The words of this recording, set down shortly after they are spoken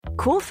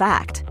Cool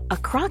fact, a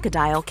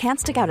crocodile can't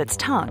stick out its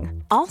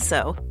tongue.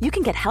 Also, you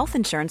can get health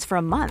insurance for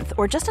a month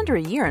or just under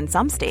a year in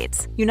some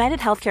states. United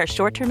Healthcare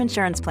short-term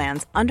insurance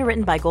plans,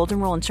 underwritten by Golden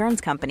Rule Insurance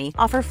Company,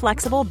 offer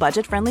flexible,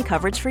 budget-friendly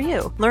coverage for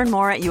you. Learn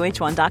more at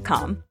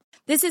uh1.com.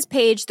 This is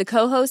Paige, the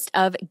co-host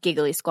of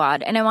Giggly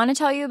Squad, and I want to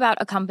tell you about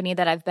a company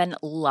that I've been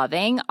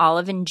loving,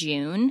 Olive &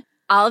 June.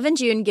 Olive &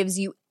 June gives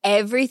you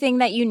everything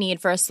that you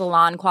need for a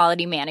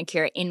salon-quality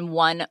manicure in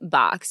one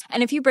box.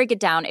 And if you break it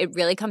down, it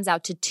really comes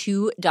out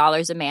to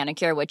 $2 a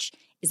manicure, which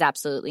is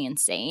absolutely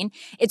insane.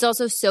 It's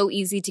also so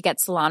easy to get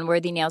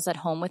salon-worthy nails at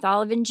home with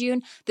Olive &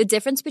 June. The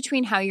difference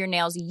between how your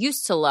nails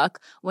used to look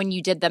when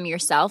you did them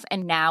yourself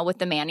and now with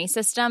the Mani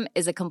system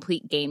is a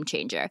complete game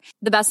changer.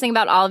 The best thing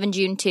about Olive &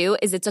 June, too,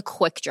 is it's a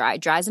quick dry.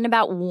 Dries in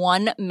about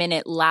 1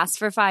 minute, lasts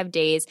for 5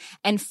 days,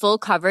 and full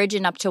coverage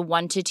in up to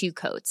 1 to 2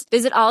 coats.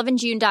 Visit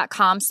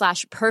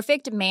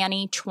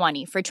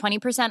oliveandjune.com/perfectmani20 for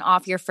 20%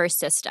 off your first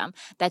system.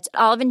 That's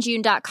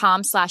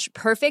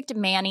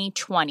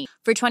oliveandjune.com/perfectmani20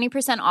 for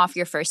 20% off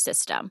your first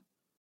system.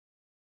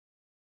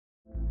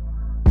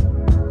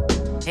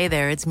 Hey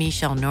there, it's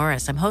Michelle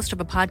Norris. I'm host of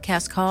a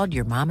podcast called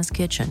Your Mama's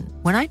Kitchen.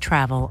 When I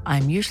travel,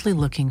 I'm usually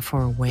looking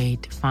for a way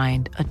to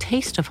find a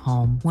taste of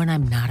home when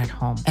I'm not at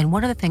home. And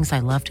one of the things I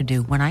love to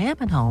do when I am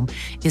at home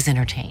is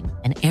entertain.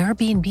 And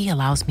Airbnb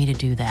allows me to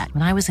do that.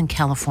 When I was in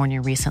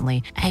California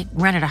recently, I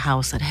rented a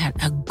house that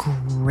had a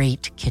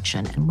great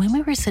kitchen. And when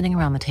we were sitting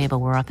around the table,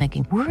 we were all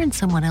thinking, we're in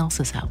someone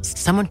else's house.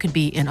 Someone could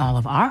be in all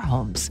of our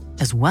homes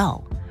as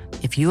well.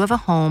 If you have a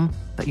home,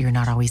 but you're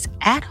not always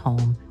at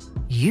home,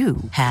 you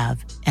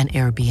have an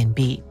Airbnb.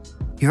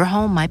 Your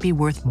home might be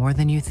worth more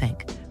than you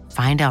think.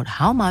 Find out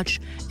how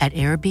much at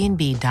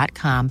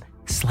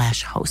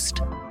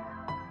airbnb.com/host.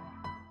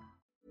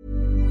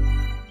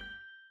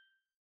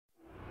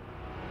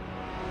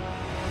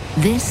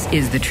 This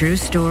is the true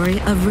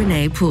story of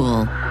Renee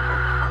Poole,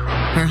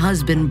 her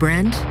husband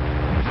Brent,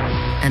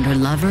 and her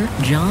lover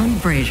John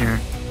Fraser.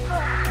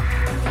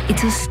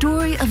 It's a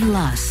story of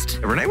lust.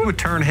 Renee would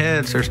turn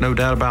heads, there's no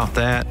doubt about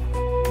that.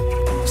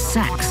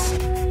 Sex.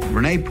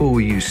 Renee Poole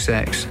used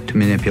sex to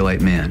manipulate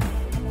men.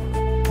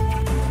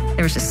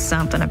 There was just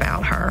something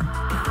about her.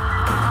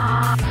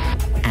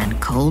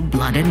 And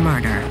cold-blooded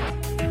murder.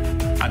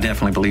 I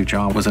definitely believe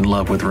John was in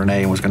love with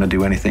Renee and was going to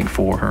do anything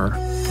for her.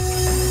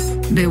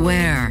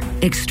 Beware,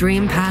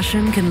 extreme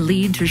passion can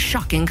lead to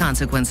shocking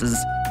consequences.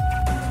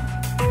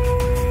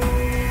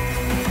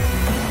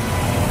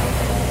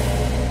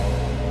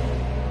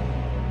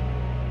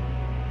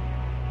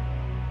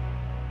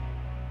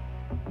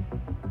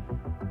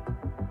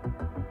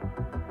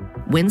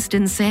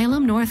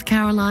 Winston-Salem, North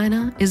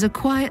Carolina, is a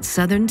quiet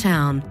southern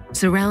town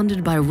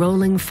surrounded by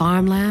rolling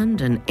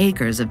farmland and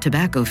acres of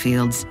tobacco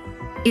fields.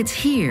 It's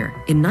here,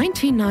 in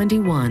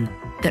 1991,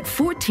 that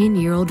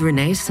 14-year-old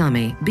Renee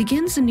Summey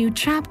begins a new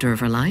chapter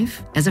of her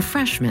life as a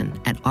freshman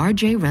at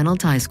R.J.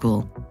 Reynolds High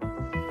School.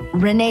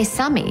 Renee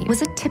Summey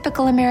was a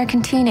typical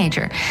American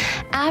teenager.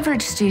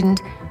 Average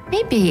student,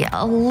 maybe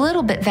a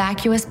little bit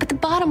vacuous, but the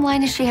bottom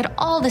line is she had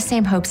all the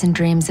same hopes and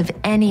dreams of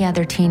any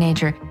other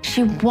teenager.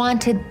 She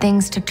wanted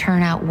things to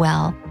turn out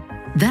well.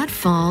 That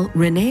fall,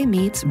 Renee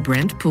meets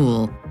Brent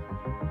Poole.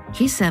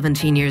 He's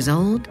 17 years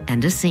old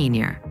and a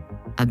senior.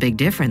 A big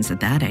difference at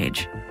that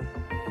age.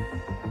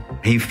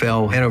 He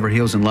fell head over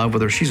heels in love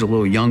with her. She's a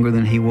little younger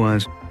than he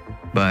was,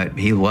 but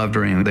he loved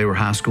her and they were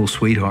high school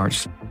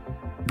sweethearts.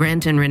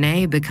 Brent and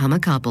Renee become a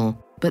couple,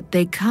 but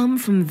they come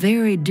from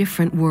very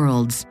different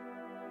worlds.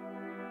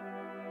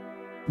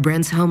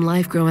 Brent's home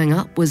life growing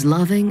up was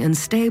loving and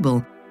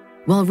stable,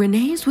 while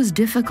Renee's was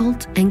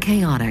difficult and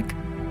chaotic.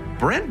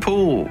 Brent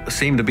Poole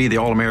seemed to be the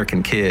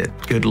all-American kid.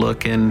 Good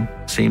looking,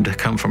 seemed to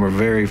come from a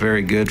very,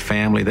 very good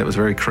family that was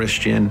very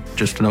Christian.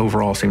 Just an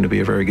overall seemed to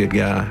be a very good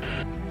guy.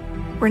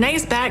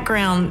 Renee's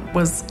background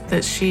was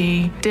that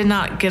she did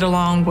not get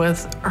along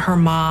with her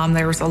mom.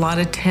 There was a lot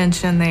of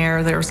tension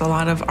there. There was a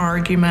lot of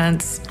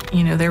arguments.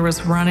 There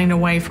was running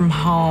away from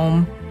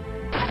home.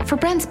 For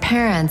Brent's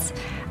parents,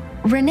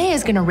 Renee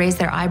is going to raise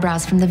their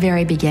eyebrows from the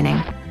very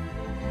beginning.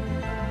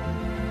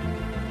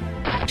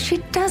 She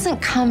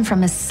doesn't come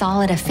from as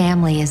solid a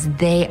family as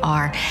they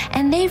are,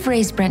 and they've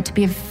raised Brent to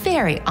be a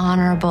very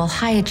honorable,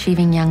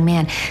 high-achieving young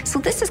man. So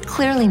this is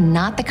clearly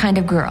not the kind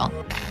of girl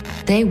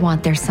they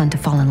want their son to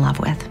fall in love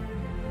with.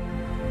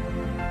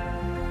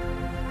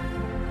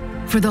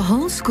 For the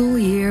whole school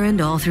year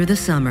and all through the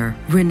summer,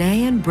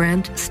 Renee and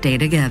Brent stay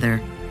together.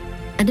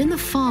 And in the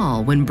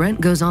fall, when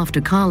Brent goes off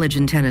to college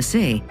in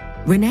Tennessee,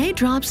 Renee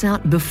drops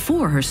out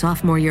before her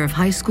sophomore year of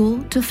high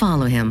school to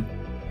follow him.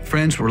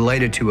 Friends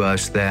related to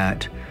us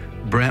that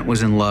Brent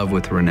was in love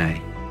with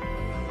Renee.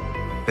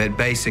 That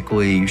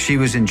basically she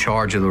was in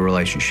charge of the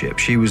relationship.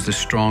 She was the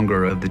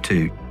stronger of the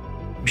two.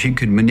 She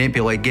could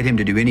manipulate, get him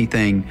to do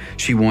anything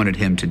she wanted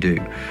him to do.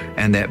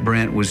 And that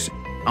Brent was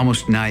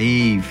almost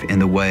naive in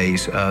the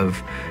ways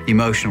of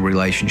emotional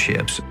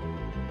relationships.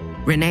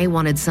 Renee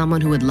wanted someone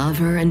who would love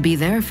her and be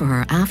there for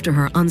her after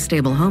her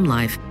unstable home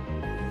life.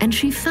 And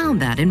she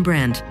found that in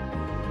Brent.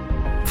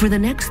 For the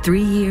next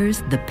 3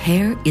 years, the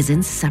pair is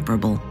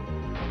inseparable.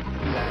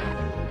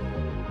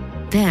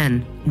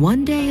 Then,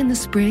 one day in the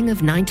spring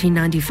of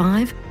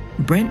 1995,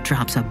 Brent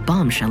drops a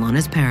bombshell on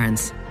his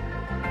parents.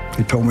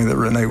 He told me that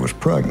Renee was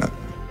pregnant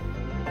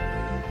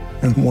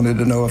and wanted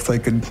to know if they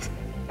could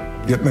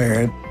get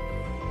married.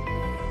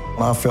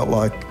 I felt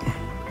like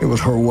it was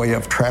her way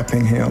of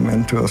trapping him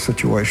into a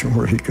situation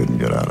where he couldn't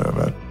get out of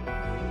it.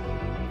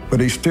 But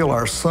he's still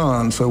our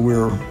son, so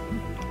we're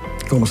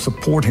going to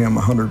support him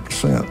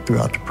 100%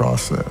 throughout the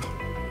process.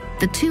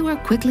 The two are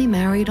quickly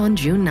married on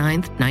June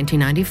 9th,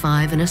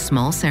 1995, in a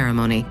small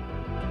ceremony.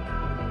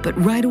 But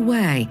right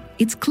away,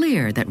 it's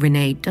clear that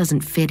Renee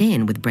doesn't fit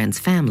in with Brent's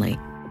family.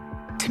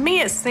 To me,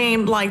 it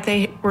seemed like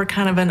they were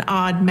kind of an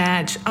odd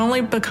match,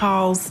 only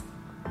because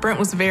Brent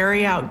was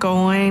very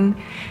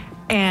outgoing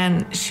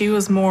and she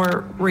was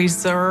more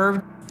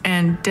reserved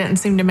and didn't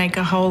seem to make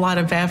a whole lot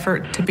of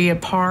effort to be a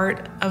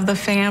part of the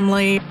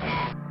family.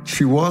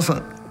 She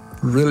wasn't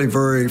really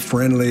very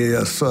friendly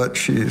as such.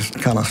 She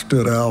kind of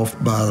stood off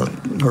by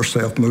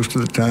herself most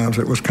of the times.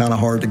 It was kind of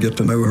hard to get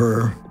to know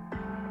her.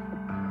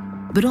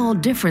 But all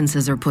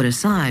differences are put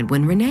aside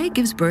when Renee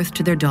gives birth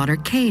to their daughter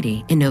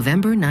Katie in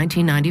November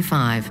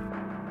 1995.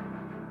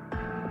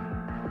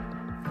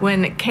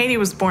 When Katie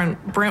was born,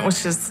 Brent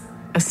was just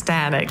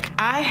ecstatic.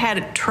 I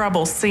had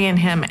trouble seeing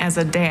him as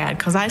a dad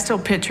because I still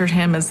pictured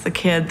him as the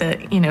kid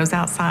that, is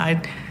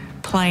outside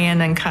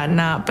playing and cutting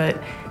up,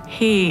 but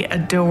he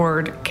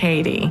adored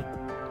Katie.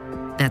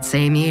 That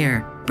same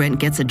year, Brent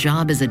gets a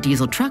job as a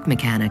diesel truck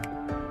mechanic,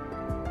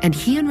 and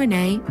he and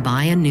Renee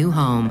buy a new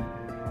home.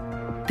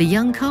 The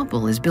young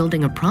couple is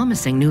building a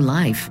promising new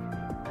life.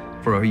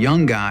 For a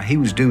young guy, he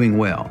was doing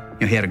well.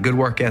 He had a good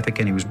work ethic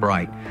and he was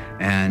bright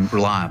and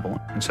reliable.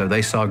 And so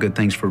they saw good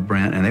things for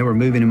Brent and they were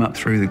moving him up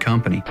through the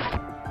company.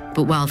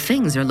 But while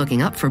things are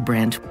looking up for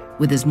Brent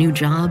with his new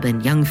job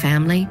and young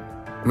family,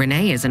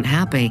 Renee isn't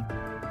happy.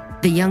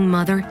 The young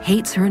mother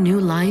hates her new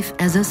life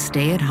as a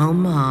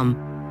stay-at-home mom.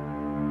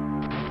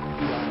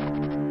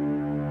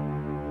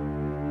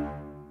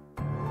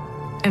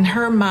 In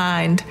her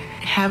mind,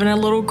 having a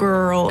little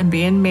girl and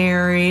being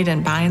married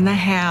and buying the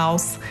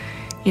house,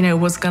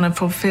 was going to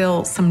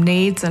fulfill some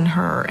needs in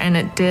her, and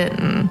it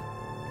didn't.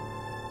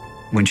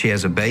 When she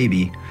has a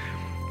baby,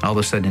 all of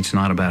a sudden it's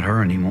not about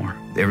her anymore.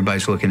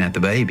 Everybody's looking at the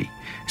baby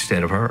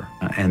instead of her,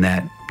 and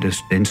that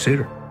just didn't suit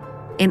her.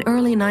 In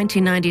early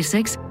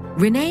 1996,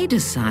 Renee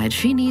decides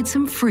she needs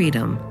some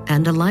freedom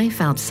and a life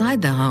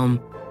outside the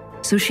home,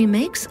 so she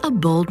makes a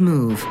bold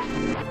move.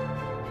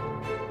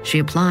 She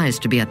applies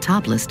to be a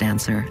topless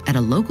dancer at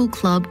a local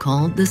club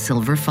called the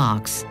Silver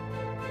Fox.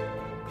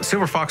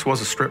 Silver Fox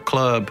was a strip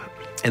club.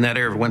 In that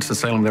area of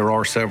Winston-Salem, there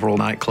are several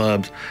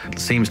nightclubs. It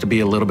seems to be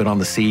a little bit on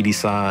the seedy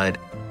side,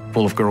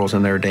 full of girls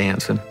in there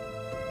dancing.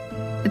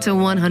 It's a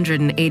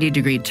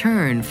 180-degree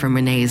turn from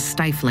Renee's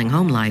stifling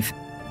home life,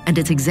 and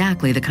it's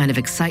exactly the kind of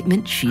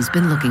excitement she's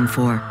been looking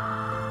for.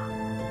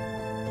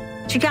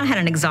 She kind of had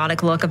an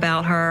exotic look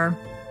about her.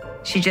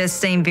 She just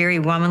seemed very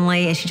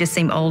womanly, and she just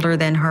seemed older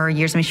than her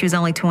years. I mean, she was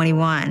only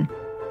 21.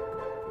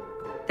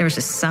 There was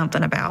just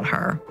something about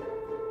her.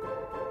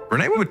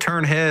 Renee would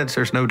turn heads,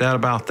 there's no doubt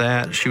about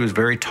that. She was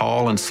very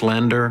tall and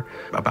slender,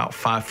 about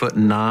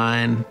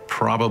 5'9",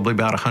 probably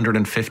about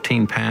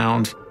 115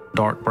 pounds,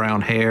 dark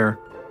brown hair,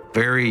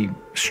 very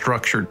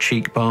structured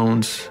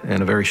cheekbones,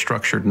 and a very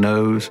structured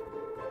nose.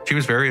 She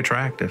was very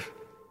attractive.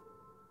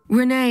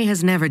 Renee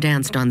has never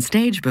danced on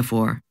stage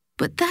before,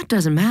 but that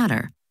doesn't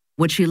matter.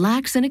 What she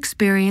lacks in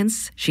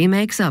experience, she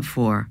makes up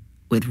for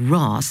with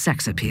raw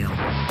sex appeal.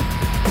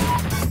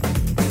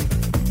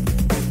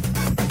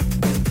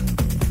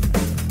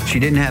 She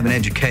didn't have an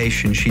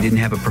education, she didn't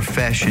have a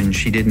profession,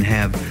 she didn't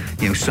have,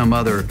 some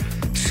other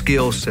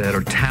skill set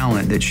or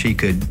talent that she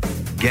could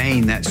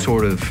gain that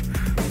sort of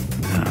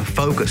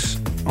focus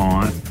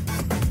on.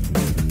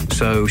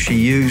 So she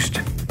used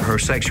her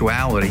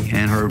sexuality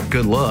and her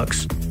good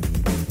looks.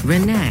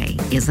 Renee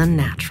is a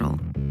natural.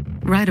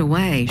 Right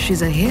away,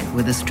 she's a hit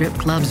with the strip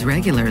club's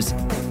regulars.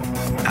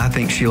 I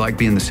think she liked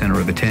being the center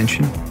of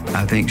attention.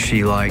 I think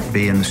she liked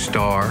being the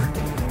star.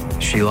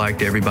 She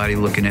liked everybody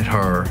looking at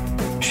her.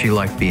 She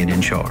liked being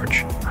in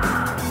charge.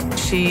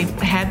 She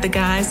had the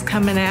guys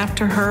coming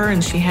after her,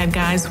 and she had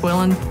guys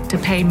willing to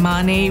pay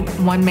money.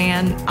 One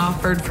man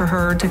offered for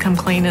her to come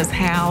clean his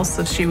house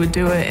if she would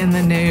do it in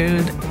the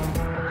nude.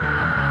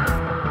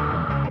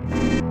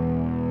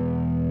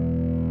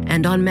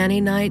 And on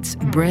many nights,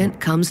 Brent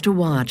comes to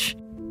watch.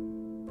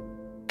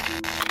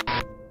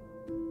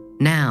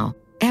 Now,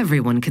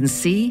 everyone can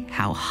see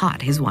how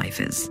hot his wife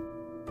is.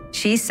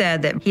 She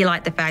said that he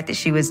liked the fact that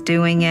she was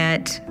doing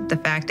it, the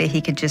fact that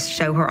he could just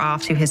show her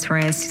off to his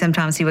friends.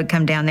 Sometimes he would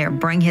come down there,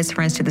 bring his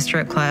friends to the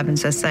strip club and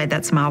just say,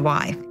 "That's my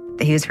wife,"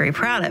 that he was very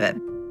proud of it.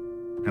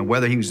 Now,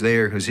 whether he was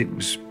there because it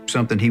was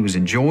something he was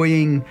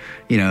enjoying,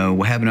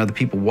 having other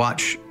people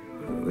watch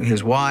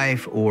his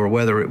wife, or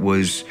whether it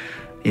was,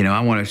 I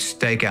want to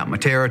stake out my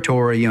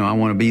territory, I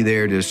want to be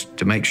there just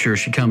to make sure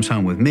she comes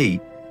home with me,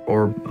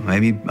 or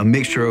maybe a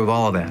mixture of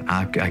all of that,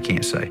 I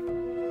can't say.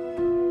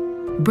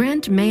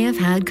 Brent may have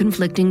had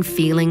conflicting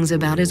feelings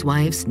about his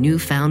wife's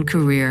newfound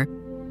career,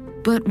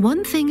 but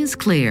one thing is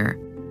clear.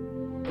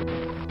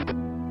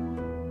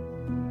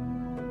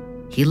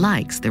 he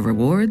likes the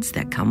rewards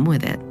that come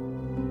with it.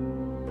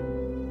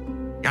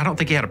 I don't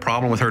think he had a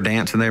problem with her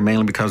dancing there,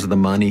 mainly because of the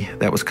money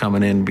that was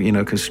coming in,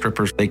 because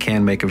strippers, they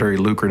can make a very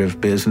lucrative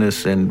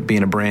business, and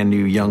being a brand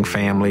new young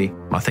family,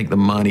 I think the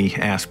money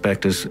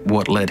aspect is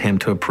what led him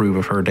to approve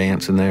of her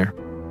dancing there.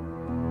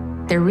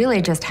 They're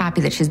really just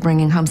happy that she's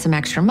bringing home some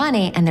extra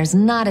money, and there's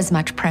not as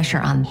much pressure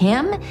on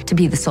him to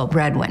be the sole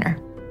breadwinner.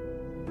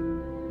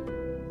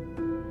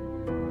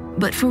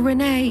 But for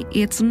Renee,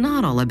 it's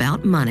not all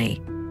about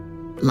money.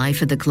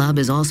 Life at the club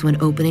is also an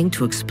opening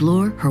to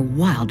explore her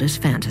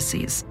wildest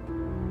fantasies.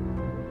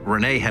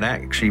 Renee had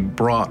actually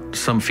brought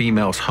some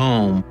females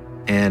home,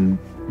 and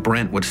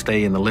Brent would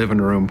stay in the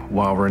living room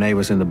while Renee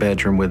was in the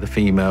bedroom with the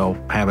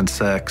female having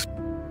sex.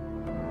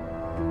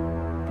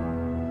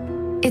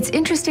 It's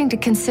interesting to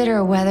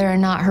consider whether or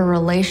not her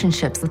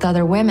relationships with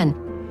other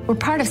women were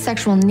part of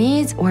sexual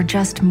needs or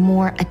just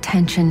more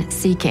attention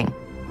seeking.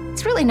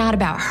 It's really not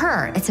about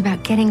her. It's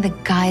about getting the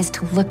guys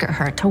to look at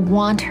her, to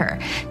want her,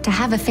 to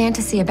have a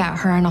fantasy about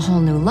her in a whole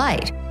new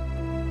light.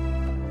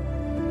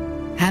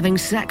 Having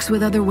sex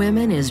with other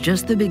women is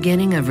just the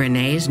beginning of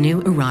Renee's new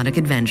erotic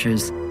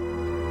adventures.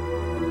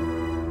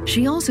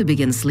 She also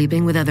begins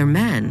sleeping with other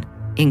men,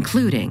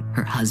 including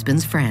her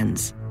husband's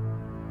friends.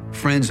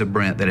 Friends of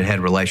Brent that had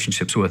had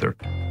relationships with her.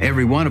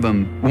 Every one of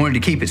them wanted to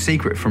keep it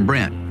secret from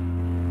Brent.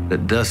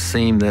 It does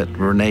seem that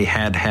Renee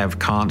had to have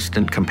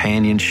constant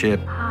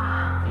companionship,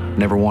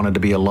 never wanted to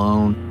be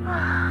alone,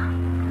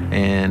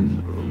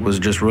 and was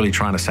just really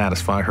trying to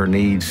satisfy her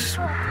needs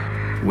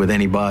with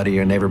anybody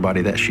and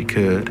everybody that she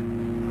could.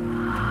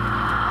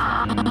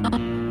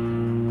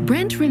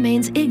 Brent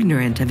remains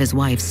ignorant of his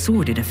wife's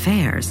sordid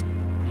affairs,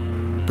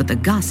 but the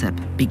gossip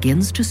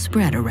begins to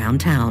spread around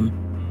town.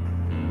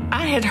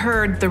 I had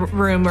heard the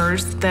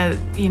rumors that,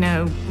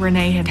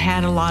 Renee had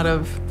had a lot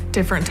of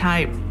different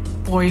type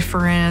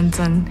boyfriends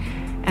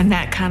and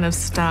that kind of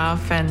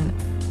stuff, and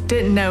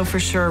didn't know for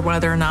sure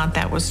whether or not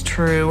that was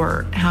true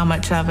or how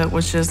much of it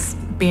was just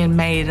being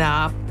made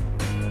up.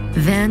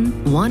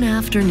 Then, one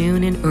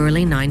afternoon in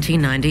early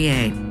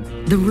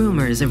 1998, the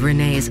rumors of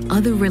Renee's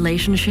other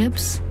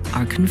relationships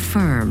are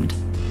confirmed.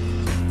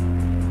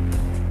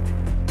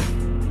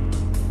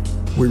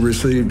 We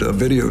received a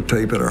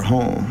videotape at our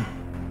home,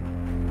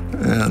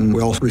 and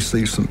we also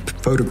received some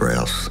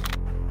photographs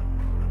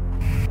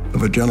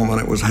of a gentleman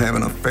that was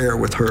having an affair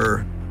with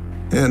her.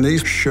 And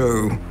these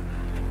show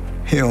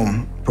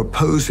him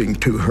proposing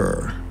to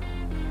her.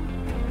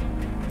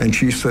 And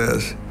she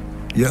says,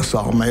 "Yes,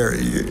 I'll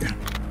marry you."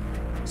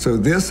 So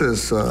this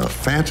is a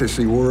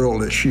fantasy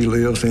world that she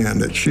lives in,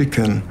 that she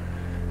can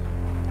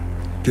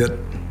get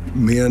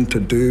men to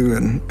do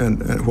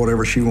and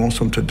whatever she wants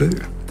them to do.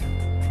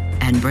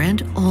 And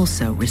Brent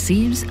also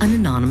receives an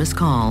anonymous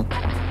call.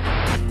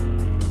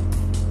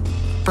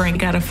 Brent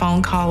got a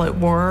phone call at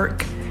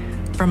work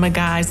from a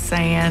guy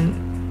saying,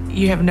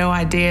 "You have no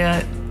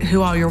idea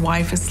who all your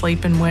wife is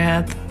sleeping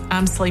with.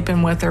 I'm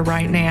sleeping with her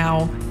right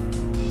now."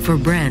 For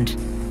Brent,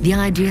 the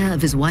idea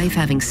of his wife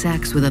having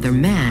sex with other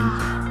men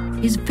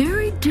is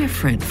very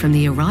different from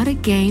the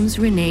erotic games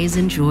Renee's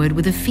enjoyed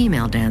with the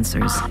female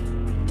dancers.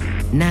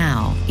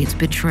 Now it's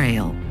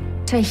betrayal.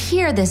 To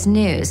hear this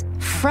news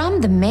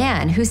from the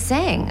man who's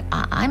saying,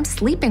 "I'm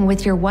sleeping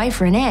with your wife,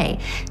 Renee,"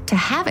 to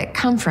have it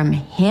come from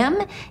him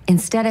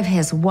instead of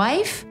his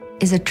wife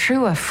is a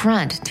true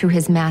affront to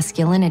his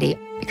masculinity,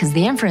 because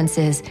the inference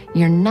is,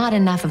 you're not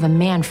enough of a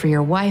man for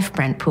your wife,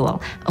 Brent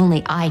Poole.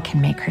 Only I can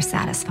make her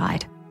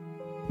satisfied.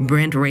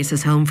 Brent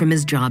races home from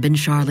his job in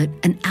Charlotte,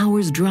 an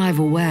hour's drive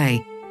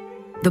away.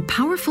 The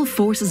powerful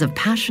forces of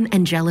passion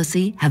and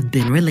jealousy have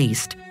been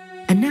released.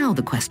 And now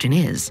the question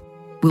is,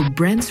 will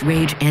Brent's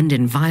rage end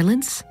in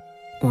violence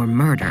or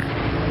murder?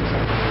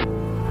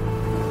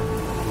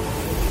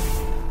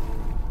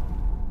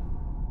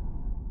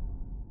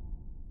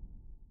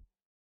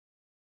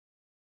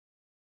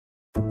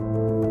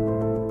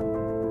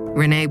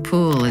 Renee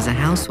Poole is a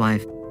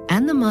housewife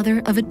and the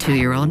mother of a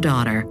 2-year-old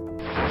daughter.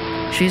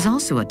 She's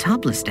also a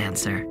topless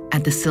dancer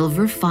at the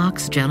Silver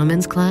Fox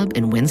Gentlemen's Club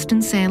in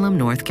Winston-Salem,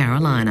 North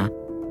Carolina.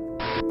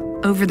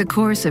 Over the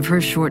course of her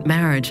short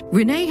marriage,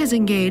 Renee has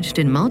engaged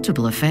in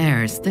multiple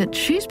affairs that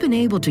she's been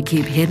able to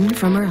keep hidden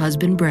from her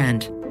husband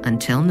Brent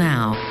until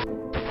now.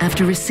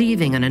 After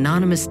receiving an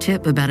anonymous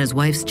tip about his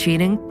wife's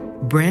cheating,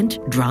 Brent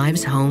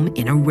drives home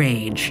in a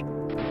rage.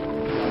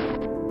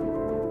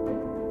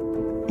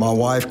 My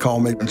wife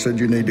called me and said,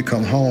 "You need to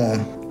come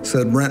home."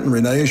 Said, "Brent and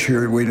Renee's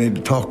here, we need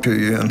to talk to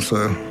you." And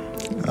so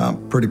I'm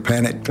pretty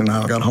panicked, and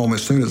I got home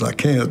as soon as I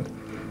could.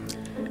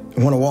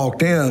 And when I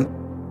walked in,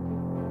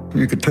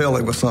 you could tell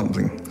there was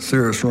something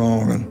serious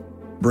wrong, and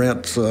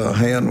Brent's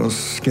hand was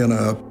skin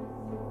up.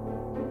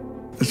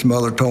 His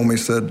mother told me,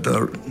 said,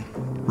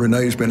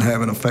 Renee's been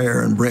having an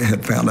affair, and Brent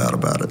had found out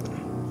about it.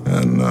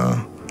 And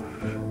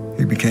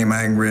he became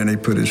angry, and he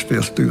put his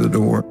fist through the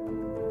door.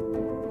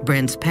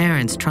 Brent's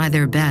parents try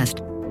their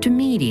best to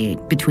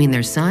mediate between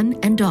their son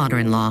and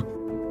daughter-in-law.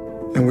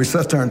 And we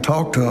sat there and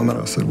talked to him, and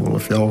I said, "Well,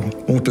 if y'all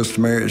want this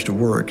marriage to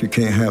work, you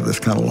can't have this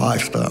kind of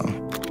lifestyle."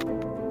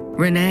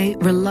 Renee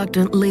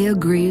reluctantly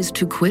agrees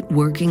to quit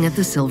working at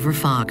the Silver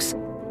Fox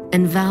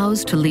and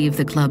vows to leave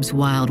the club's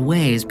wild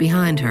ways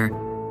behind her.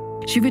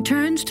 She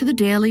returns to the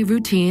daily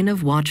routine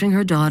of watching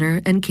her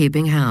daughter and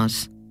keeping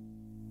house.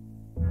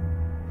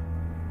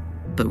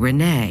 But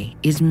Renee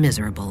is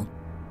miserable.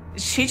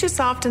 She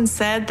just often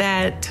said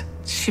that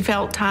she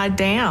felt tied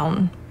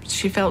down.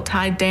 She felt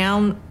tied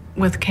down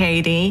with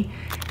Katie,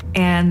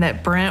 and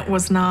that Brent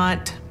was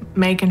not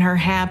making her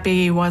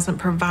happy, wasn't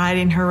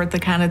providing her with the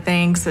kind of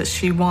things that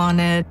she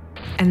wanted,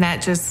 and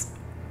that just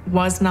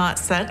was not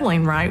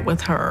settling right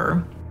with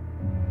her.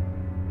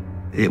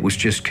 It was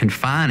just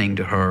confining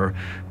to her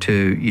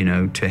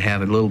to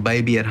have a little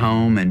baby at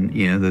home and,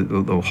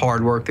 the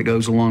hard work that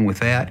goes along with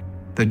that,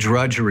 the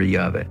drudgery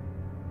of it.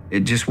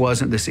 It just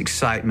wasn't this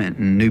excitement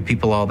and new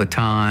people all the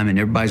time and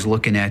everybody's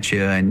looking at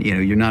you and,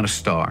 you're not a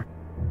star.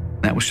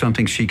 That was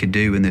something she could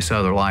do in this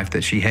other life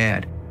that she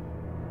had.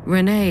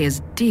 Renee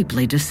is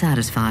deeply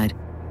dissatisfied.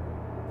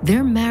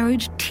 Their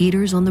marriage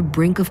teeters on the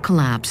brink of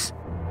collapse.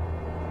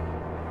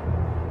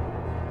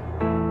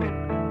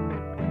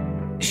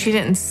 She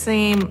didn't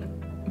seem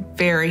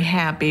very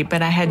happy,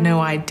 but I had no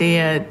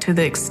idea to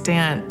the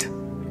extent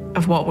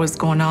of what was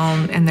going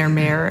on in their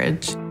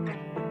marriage.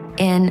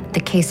 In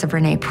the case of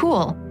Renee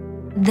Poole,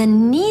 the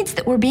needs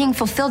that were being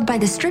fulfilled by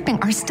the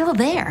stripping are still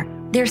there.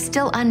 They're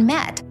still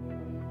unmet.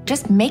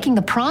 Just making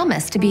the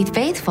promise to be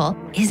faithful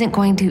isn't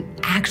going to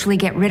actually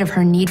get rid of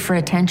her need for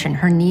attention,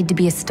 her need to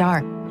be a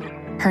star,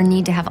 her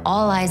need to have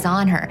all eyes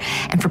on her,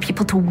 and for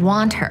people to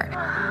want her.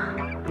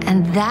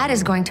 And that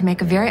is going to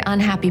make a very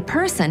unhappy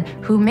person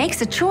who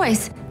makes a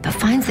choice but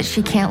finds that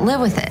she can't live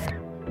with it.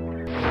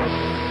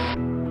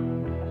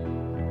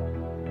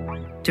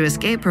 To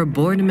escape her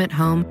boredom at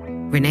home,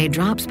 Renee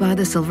drops by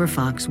the Silver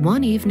Fox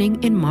one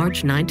evening in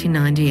March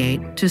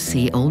 1998 to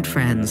see old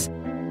friends.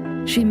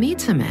 She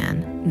meets a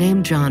man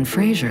named John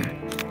Fraser.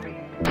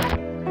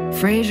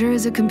 Fraser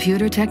is a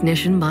computer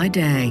technician by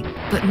day,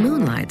 but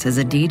moonlights as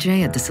a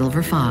DJ at the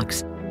Silver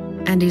Fox.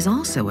 And he's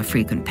also a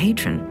frequent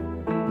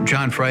patron.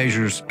 John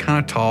Fraser's kind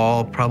of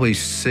tall, probably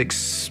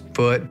 6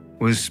 foot,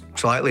 was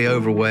slightly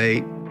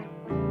overweight.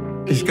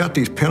 He's got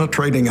these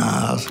penetrating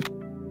eyes,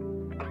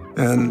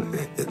 and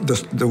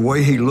the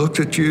way he looks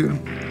at you,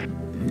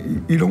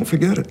 you don't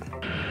forget it.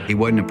 He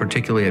wasn't a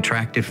particularly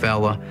attractive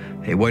fella.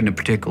 He wasn't a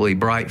particularly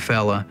bright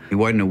fella. He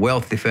wasn't a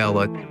wealthy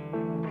fella.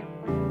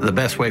 The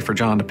best way for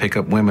John to pick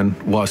up women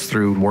was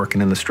through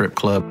working in the strip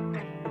club.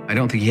 I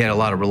don't think he had a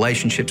lot of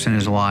relationships in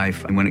his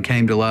life. And when it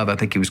came to love, I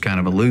think he was kind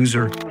of a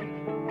loser.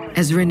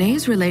 As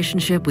Renee's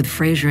relationship with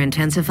Fraser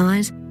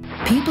intensifies,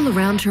 people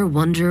around her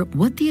wonder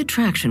what the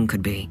attraction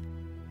could be.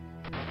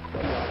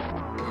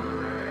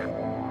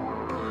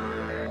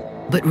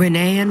 But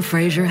Renee and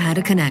Fraser had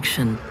a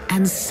connection,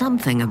 and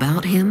something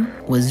about him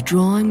was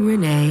drawing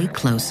Renee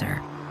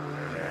closer.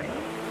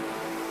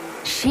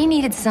 She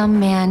needed some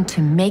man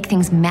to make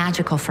things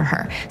magical for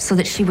her so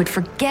that she would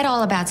forget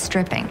all about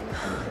stripping.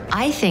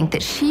 I think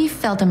that she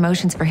felt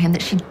emotions for him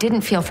that she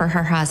didn't feel for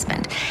her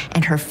husband,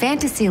 and her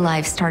fantasy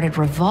life started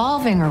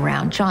revolving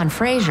around John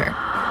Fraser.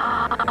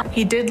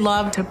 He did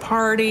love to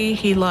party.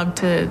 He loved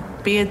to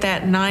be at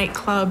that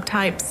nightclub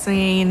type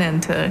scene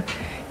and to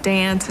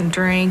dance and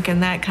drink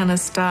and that kind of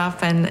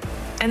stuff. And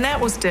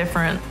that was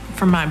different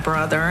from my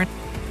brother.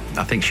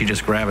 I think she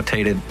just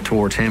gravitated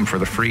towards him for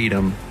the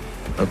freedom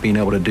of being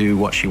able to do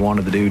what she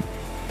wanted to do.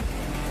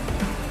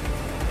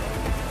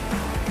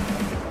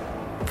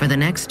 For the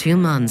next 2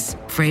 months,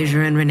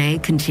 Fraser and Renee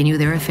continue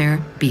their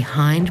affair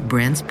behind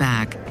Brent's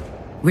back.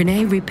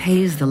 Renee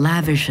repays the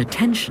lavish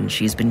attention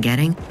she's been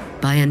getting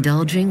by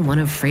indulging one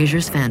of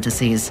Fraser's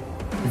fantasies,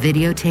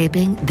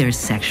 videotaping their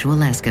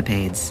sexual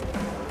escapades.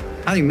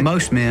 I think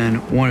most men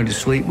wanted to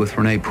sleep with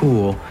Renee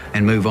Poole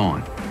and move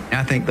on.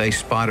 I think they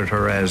spotted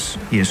her as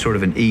sort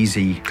of an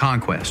easy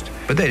conquest,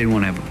 but they didn't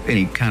want to have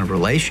any kind of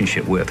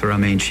relationship with her. I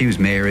mean, she was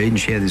married and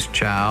she had this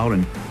child,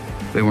 and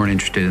they weren't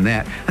interested in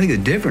that. I think the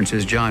difference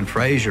is John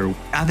Fraser,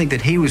 I think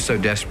that he was so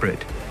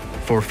desperate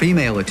for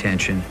female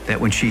attention that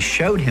when she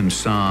showed him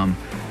some,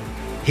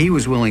 he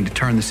was willing to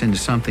turn this into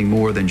something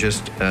more than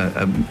just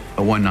a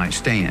one-night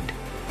stand.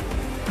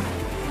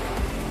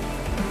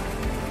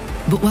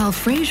 But while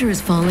Fraser is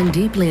falling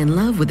deeply in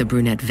love with the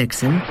brunette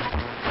vixen,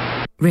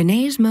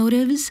 Renee's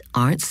motives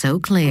aren't so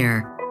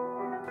clear.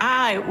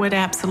 I would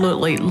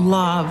absolutely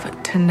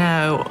love to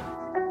know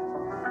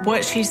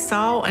what she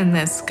saw in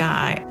this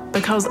guy,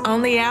 because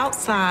on the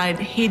outside,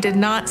 he did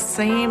not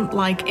seem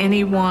like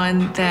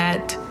anyone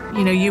that,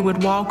 you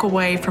would walk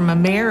away from a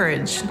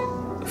marriage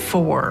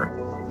for.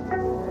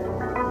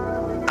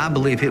 I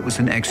believe it was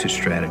an exit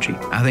strategy.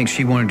 I think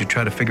she wanted to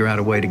try to figure out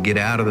a way to get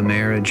out of the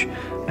marriage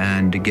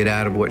and to get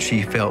out of what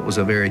she felt was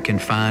a very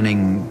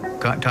confining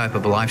type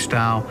of a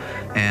lifestyle.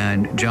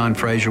 And John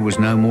Fraser was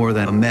no more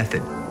than a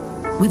method.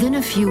 Within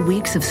a few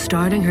weeks of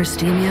starting her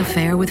steamy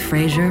affair with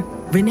Fraser,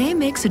 Renee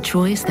makes a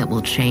choice that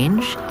will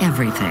change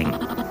everything.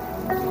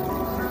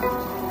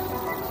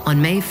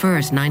 On May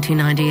 1st,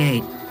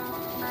 1998,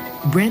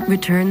 Brent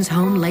returns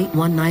home late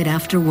one night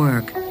after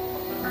work.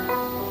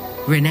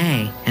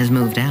 Renee has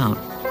moved out.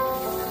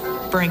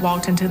 Brent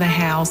walked into the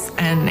house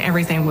and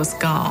everything was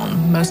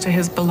gone. Most of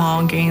his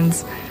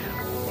belongings,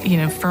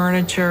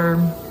 furniture,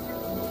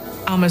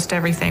 almost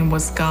everything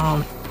was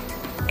gone.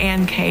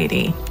 And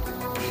Katie.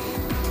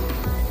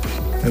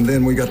 And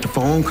then we got the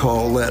phone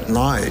call that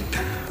night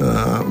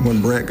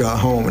when Brent got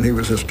home, and he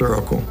was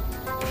hysterical.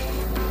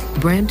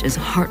 Brent is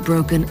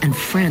heartbroken and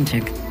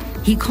frantic.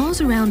 He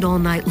calls around all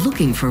night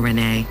looking for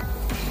Renee.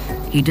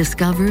 He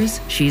discovers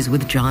she's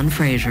with John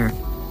Fraser.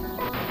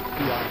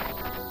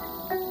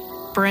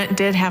 Brent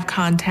did have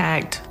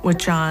contact with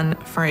John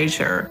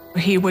Fraser.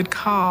 He would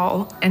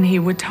call and he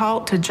would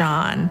talk to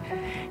John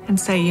and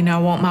say, I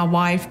want my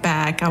wife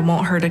back. I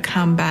want her to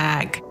come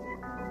back.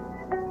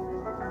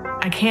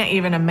 I can't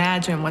even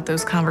imagine what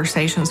those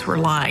conversations were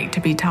like, to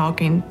be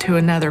talking to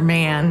another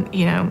man,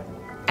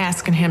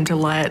 asking him to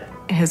let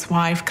his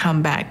wife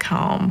come back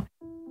home.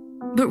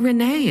 But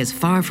Renee is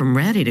far from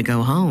ready to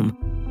go home.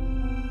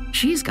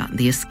 She's gotten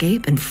the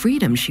escape and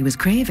freedom she was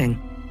craving.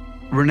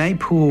 Renee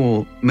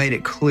Poole made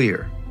it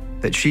clear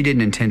that she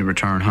didn't intend to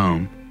return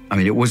home. I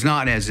mean, it was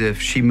not as if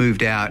she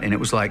moved out and it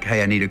was like,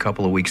 hey, I need a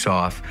couple of weeks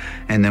off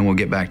and then we'll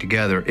get back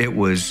together. It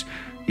was,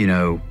 I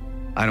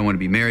don't want to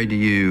be married to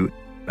you.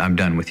 I'm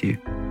done with you.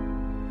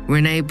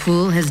 Renee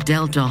Poole has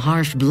dealt a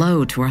harsh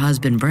blow to her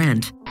husband,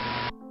 Brent.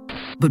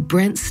 But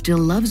Brent still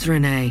loves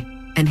Renee,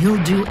 and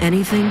he'll do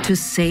anything to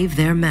save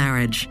their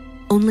marriage.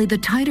 Only the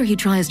tighter he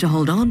tries to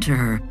hold on to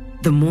her,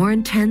 the more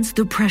intense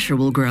the pressure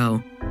will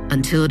grow,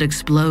 until it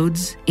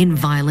explodes in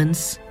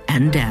violence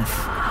and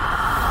death.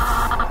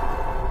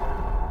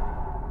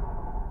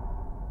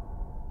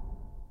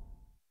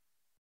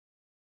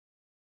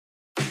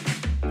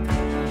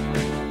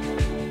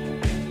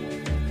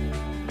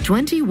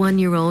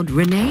 "21-year-old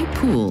Renee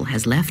Poole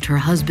has left her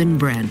husband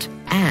Brent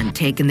and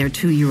taken their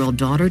 2-year-old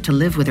daughter to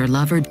live with her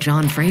lover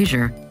John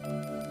Fraser.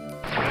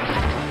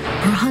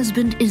 Her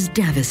husband is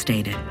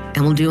devastated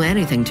and will do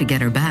anything to get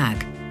her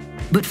back.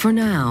 But for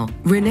now,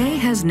 Renee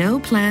has no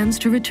plans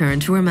to return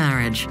to her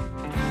marriage.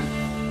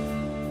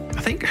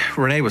 I think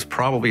Renee was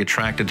probably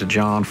attracted to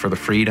John for the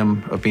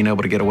freedom of being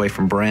able to get away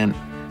from Brent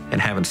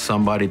and having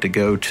somebody to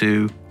go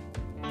to.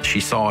 She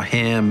saw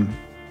him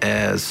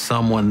as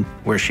someone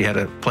where she had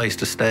a place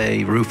to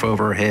stay, roof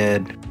over her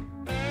head.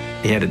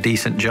 He had a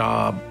decent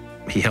job.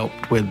 He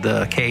helped with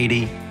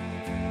Katie.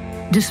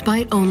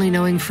 Despite only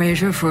knowing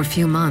Fraser for a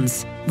few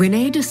months,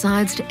 Renee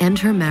decides to end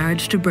her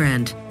marriage to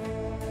Brent.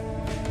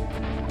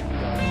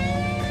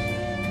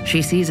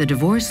 She sees a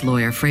divorce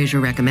lawyer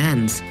Fraser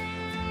recommends.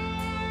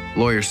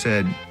 Lawyer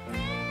said,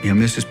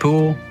 Mrs.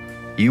 Poole,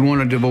 you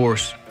want a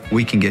divorce,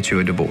 we can get you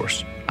a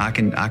divorce. I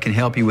can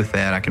help you with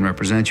that. I can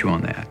represent you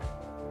on that.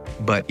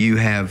 But you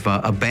have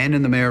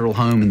abandoned the marital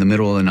home in the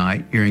middle of the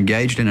night. You're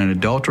engaged in an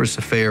adulterous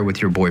affair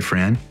with your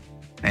boyfriend.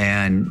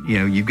 And,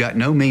 you've got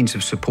no means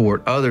of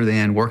support other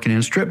than working in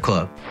a strip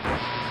club.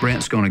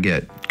 Brent's going to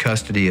get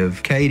custody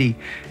of Katie,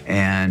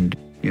 and,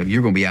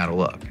 you're going to be out of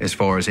luck as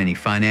far as any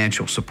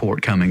financial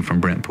support coming from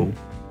Brent Poole.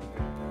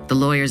 The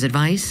lawyer's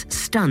advice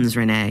stuns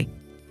Renee.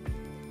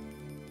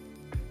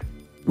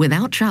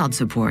 Without child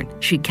support,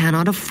 she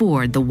cannot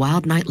afford the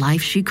wild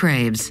nightlife she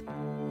craves.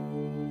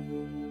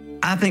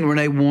 I think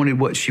Renee wanted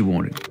what she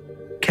wanted.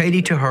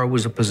 Katie to her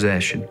was a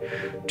possession,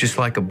 just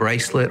like a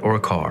bracelet or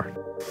a car.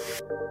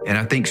 And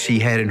I think she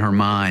had in her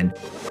mind,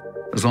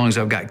 as long as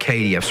I've got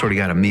Katie, I've sort of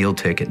got a meal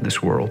ticket in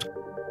this world.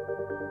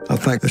 I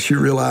think that she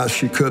realized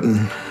she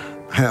couldn't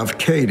have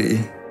Katie.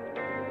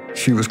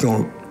 She was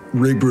going to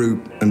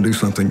regroup and do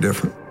something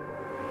different.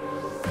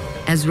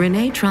 As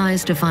Renee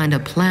tries to find a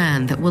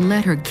plan that will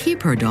let her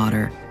keep her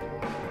daughter,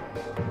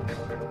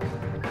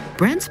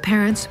 Brent's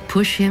parents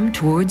push him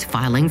towards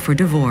filing for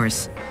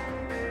divorce.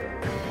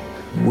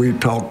 We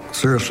talked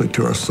seriously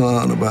to our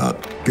son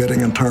about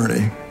getting an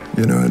attorney,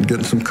 and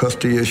getting some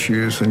custody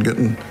issues and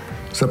getting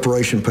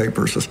separation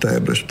papers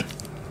established.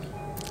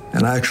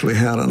 And I actually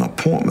had an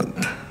appointment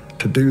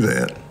to do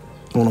that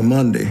on a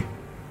Monday.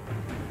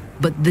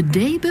 But the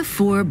day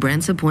before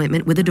Brent's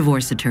appointment with a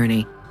divorce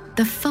attorney,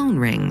 the phone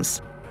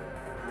rings.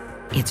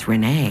 It's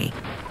Renee.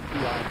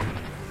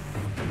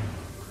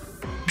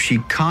 She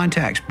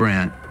contacts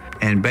Brent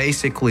and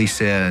basically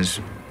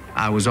says,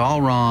 I was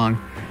all wrong.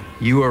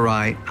 You were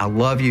right. I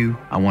love you.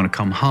 I want to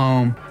come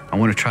home. I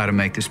want to try to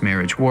make this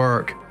marriage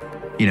work.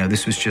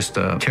 This was just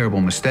a terrible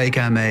mistake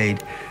I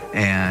made,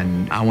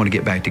 and I want to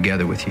get back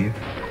together with you.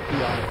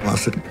 I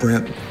said,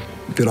 Brent,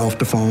 get off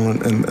the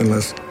phone and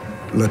let's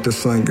let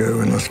this thing go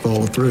and let's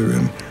follow through.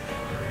 And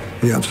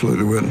he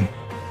absolutely wouldn't.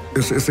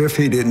 It's as if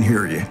he didn't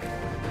hear you.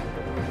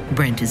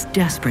 Brent is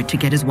desperate to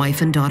get his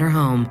wife and daughter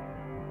home.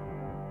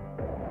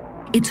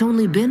 It's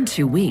only been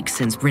 2 weeks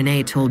since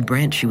Renee told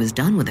Brent she was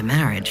done with the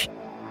marriage,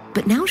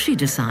 but now she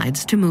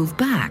decides to move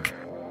back.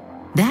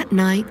 That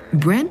night,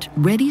 Brent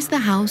readies the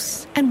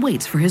house and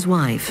waits for his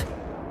wife.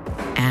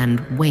 And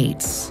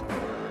waits.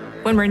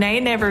 When Renee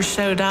never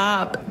showed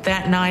up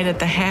that night at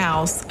the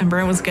house and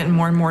Brent was getting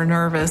more and more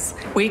nervous,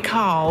 we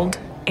called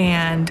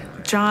and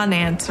John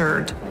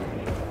answered.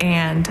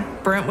 And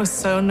Brent was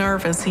so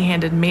nervous, he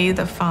handed me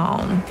the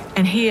phone,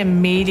 and he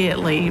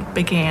immediately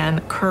began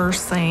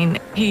cursing.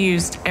 He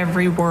used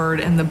every word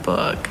in the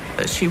book.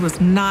 That she was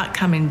not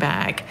coming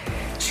back.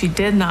 She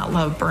did not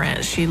love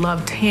Brent. She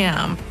loved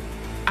him.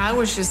 I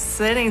was just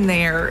sitting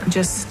there,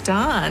 just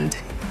stunned.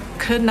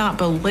 Could not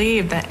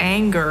believe the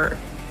anger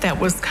that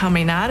was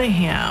coming out of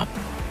him.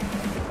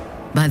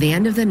 By the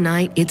end of the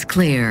night, it's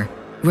clear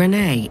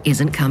Renee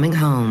isn't coming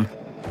home.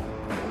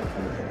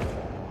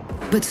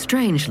 But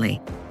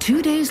strangely,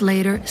 2 days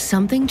later,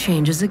 something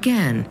changes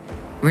again.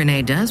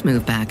 Renee does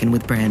move back in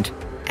with Brent,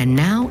 and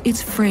now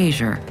it's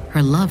Fraser,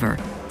 her lover,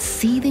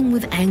 seething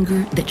with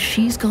anger that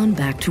she's gone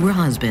back to her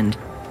husband.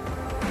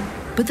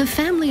 But the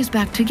family is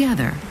back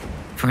together,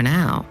 for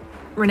now.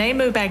 Renee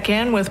moved back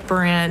in with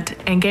Brent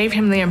and gave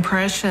him the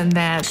impression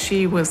that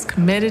she was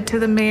committed to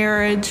the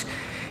marriage.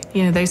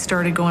 You know, they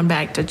started going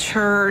back to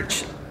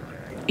church.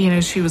 You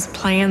know, she was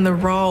playing the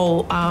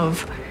role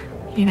of,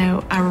 you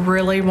know, I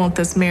really want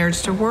this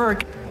marriage to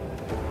work.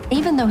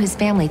 Even though his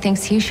family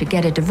thinks he should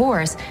get a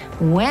divorce,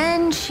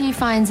 when she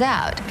finds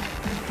out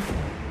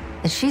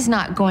that she's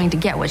not going to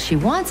get what she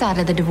wants out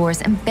of the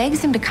divorce and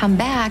begs him to come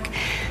back,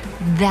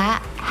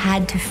 that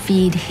had to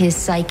feed his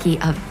psyche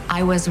of,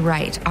 I was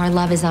right, our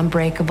love is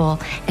unbreakable,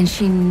 and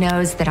she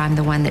knows that I'm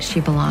the one that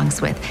she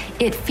belongs with.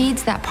 It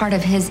feeds that part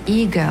of his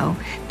ego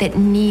that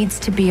needs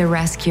to be a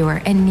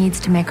rescuer and needs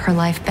to make her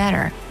life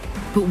better.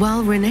 But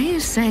while Renee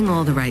is saying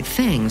all the right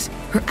things,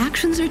 her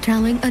actions are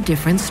telling a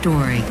different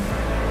story.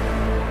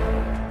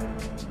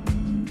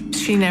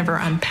 She never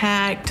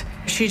unpacked.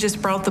 She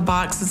just brought the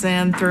boxes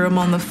in, threw them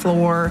on the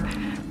floor.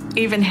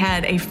 Even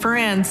had a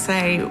friend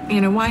say, you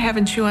know, why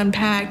haven't you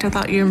unpacked? I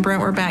thought you and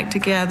Brent were back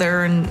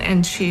together.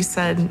 And she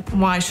said,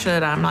 why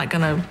should I? I'm not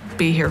going to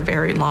be here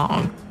very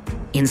long.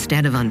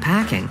 Instead of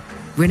unpacking,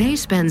 Renee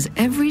spends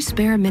every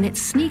spare minute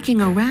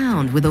sneaking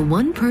around with the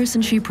one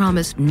person she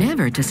promised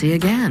never to see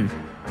again,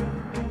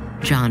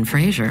 John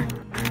Fraser.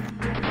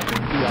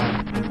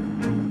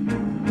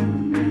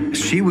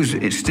 She was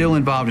still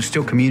involved and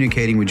still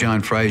communicating with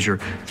John Fraser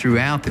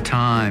throughout the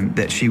time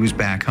that she was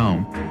back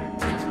home.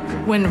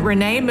 When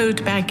Renee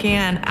moved back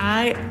in,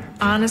 I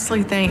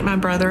honestly think my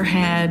brother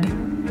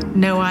had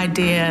no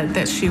idea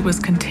that she was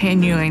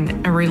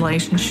continuing a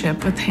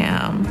relationship with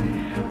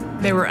him.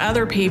 There were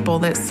other people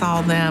that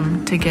saw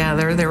them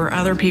together. There were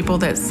other people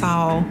that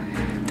saw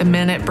the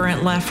minute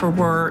Brent left for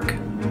work,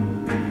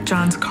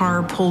 John's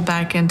car pulled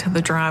back into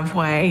the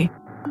driveway.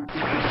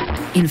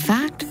 In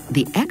fact,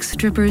 the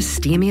ex-stripper's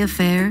steamy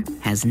affair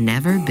has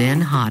never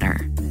been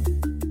hotter.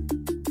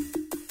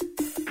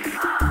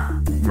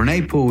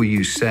 Renee Poole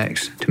used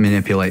sex to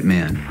manipulate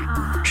men.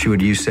 She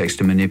would use sex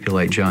to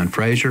manipulate John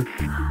Fraser.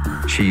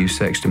 She used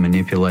sex to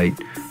manipulate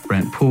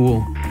Brent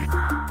Poole.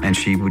 And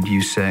she would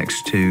use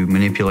sex to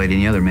manipulate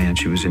any other man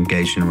she was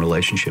engaged in a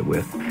relationship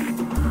with.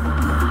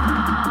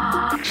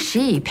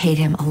 She paid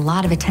him a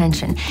lot of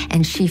attention,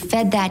 and she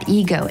fed that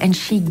ego, and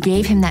she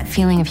gave him that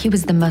feeling of he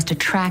was the most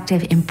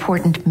attractive,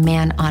 important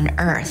man on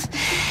earth.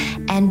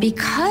 And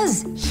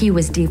because he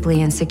was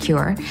deeply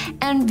insecure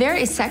and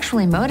very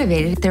sexually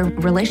motivated, their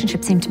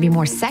relationship seemed to be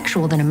more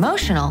sexual than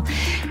emotional,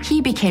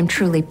 he became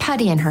truly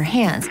putty in her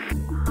hands.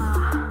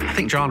 I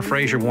think John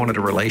Fraser wanted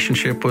a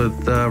relationship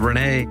with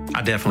Renee.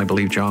 I definitely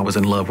believe John was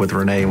in love with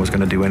Renee and was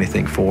going to do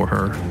anything for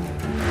her.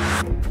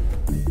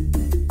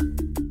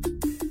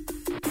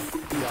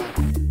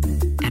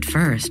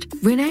 First,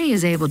 Renee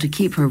is able to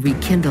keep her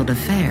rekindled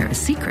affair a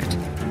secret.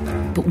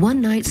 But one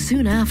night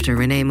soon after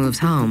Renee moves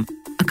home,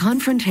 a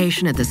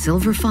confrontation at the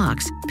Silver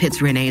Fox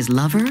pits Renee's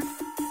lover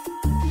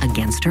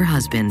against her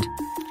husband.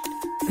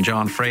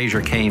 John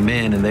Fraser came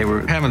in and they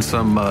were having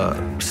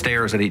some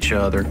stares at each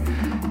other.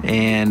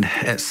 And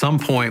at some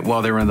point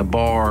while they were in the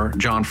bar,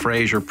 John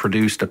Fraser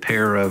produced a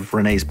pair of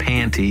Renee's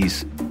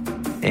panties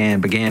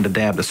and began to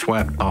dab the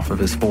sweat off of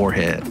his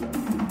forehead.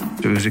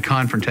 It was a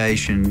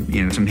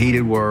confrontation, some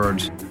heated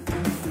words.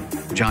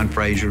 John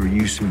Fraser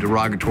used some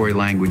derogatory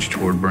language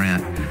toward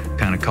Brent,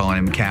 kind of calling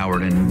him a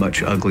coward in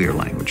much uglier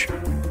language.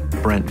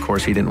 Brent, of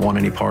course, he didn't want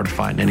any part of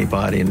fighting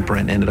anybody, and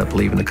Brent ended up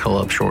leaving the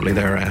club shortly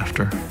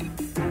thereafter.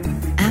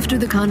 After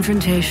the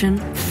confrontation,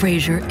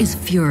 Fraser is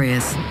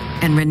furious,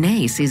 and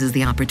Renee seizes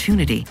the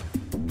opportunity.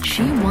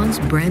 She wants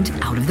Brent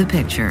out of the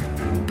picture,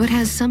 but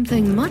has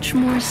something much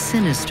more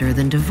sinister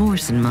than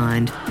divorce in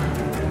mind.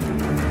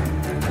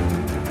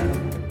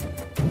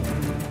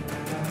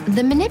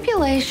 The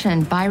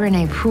manipulation by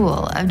Renee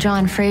Poole of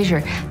John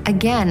Fraser,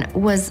 again,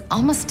 was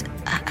almost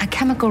a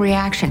chemical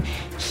reaction.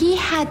 He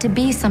had to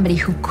be somebody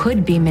who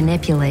could be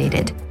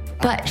manipulated,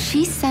 but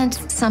she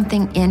sensed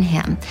something in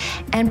him.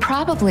 And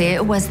probably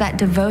it was that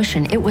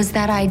devotion, it was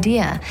that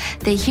idea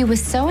that he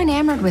was so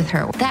enamored with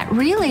her that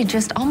really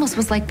just almost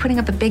was like putting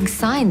up a big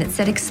sign that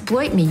said,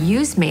 exploit me,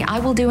 use me, I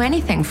will do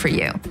anything for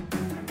you.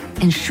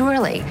 And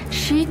surely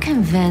she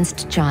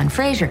convinced John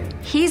Fraser,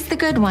 he's the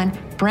good one,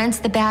 Brent's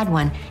the bad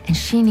one, and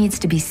she needs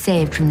to be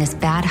saved from this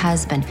bad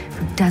husband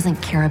who doesn't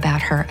care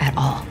about her at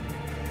all.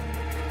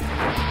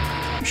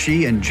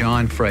 She and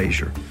John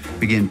Fraser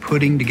began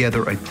putting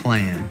together a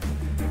plan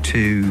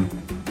to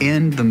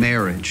end the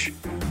marriage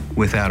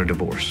without a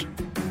divorce.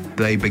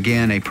 They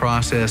began a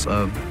process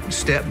of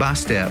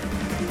step-by-step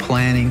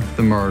planning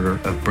the murder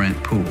of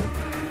Brent Poole.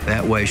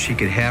 That way she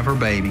could have her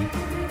baby,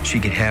 she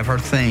could have her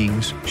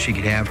things, she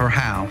could have her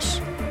house,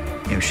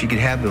 she could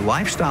have the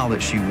lifestyle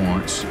that she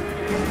wants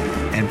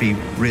and be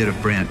rid of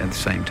Brent at the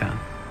same time.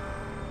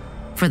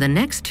 For the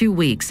next 2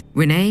 weeks,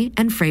 Renee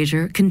and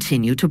Frazier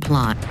continue to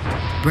plot.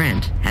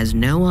 Brent has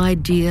no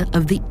idea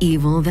of the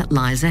evil that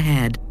lies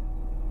ahead.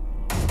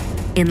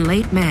 In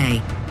late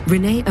May,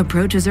 Renee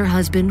approaches her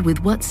husband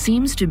with what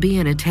seems to be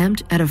an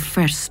attempt at a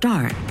fresh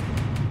start.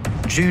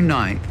 June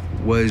 9th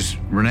was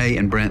Renee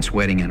and Brent's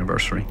wedding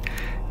anniversary,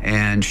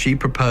 and she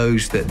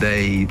proposed that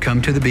they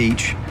come to the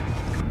beach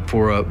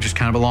for just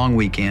kind of a long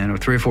weekend, or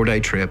 3 or 4 day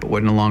trip. It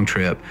wasn't a long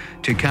trip,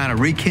 to kind of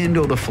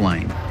rekindle the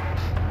flame.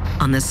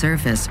 On the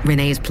surface,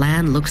 Renee's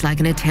plan looks like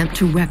an attempt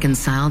to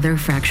reconcile their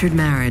fractured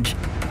marriage.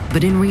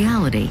 But in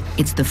reality,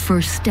 it's the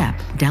first step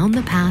down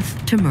the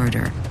path to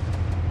murder.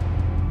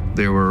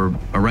 There were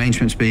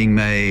arrangements being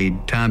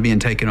made, time being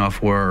taken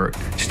off work,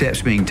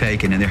 steps being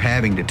taken, and they're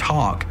having to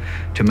talk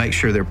to make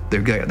sure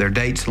they've got their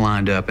dates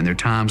lined up and their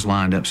times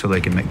lined up so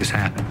they can make this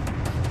happen.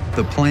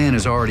 The plan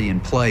is already in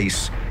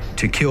place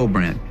to kill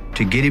Brent,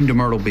 to get him to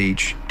Myrtle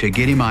Beach, to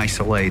get him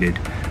isolated,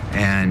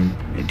 and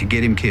to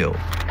get him killed.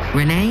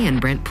 Renee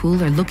and Brent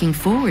Poole are looking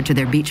forward to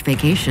their beach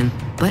vacation,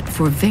 but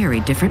for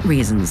very different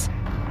reasons.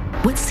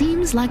 What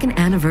seems like an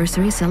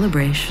anniversary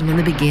celebration and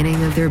the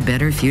beginning of their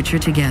better future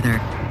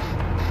together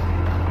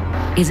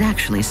is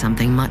actually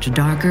something much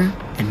darker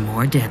and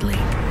more deadly.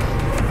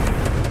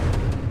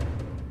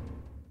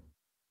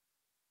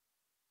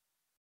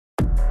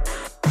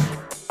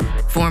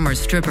 Former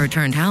stripper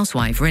turned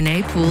housewife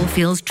Renee Poole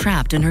feels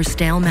trapped in her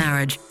stale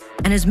marriage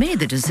and has made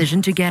the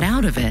decision to get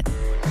out of it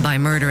by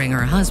murdering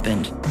her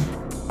husband.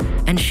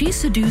 And she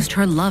seduced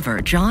her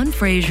lover, John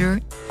Frazier,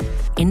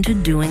 into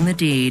doing the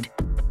deed.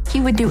 He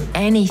would do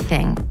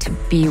anything to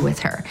be with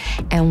her.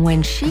 And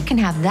when she can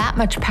have that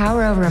much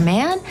power over a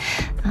man,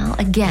 well,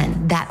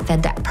 again, that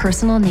fed that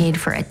personal need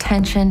for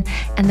attention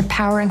and the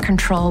power and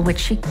control which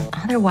she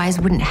otherwise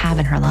wouldn't have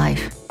in her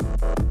life.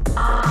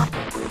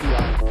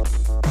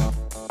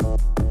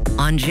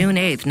 On June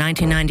 8,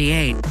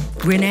 1998,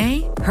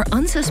 Renee, her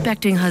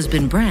unsuspecting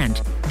husband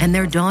Brent, and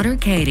their daughter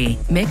Katie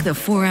make the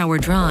 4-hour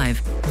drive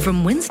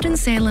from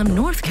Winston-Salem,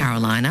 North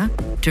Carolina,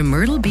 to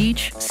Myrtle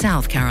Beach,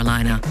 South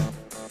Carolina.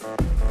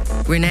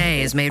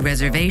 Renee has made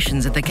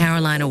reservations at the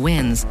Carolina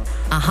Winds,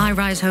 a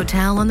high-rise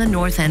hotel on the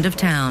north end of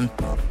town.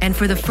 And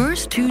for the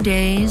first 2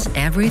 days,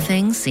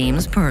 everything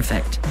seems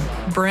perfect.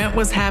 Brent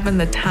was having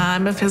the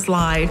time of his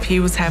life. He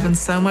was having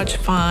so much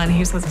fun. He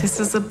was like, this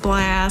is a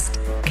blast.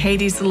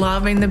 Katie's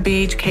loving the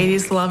beach.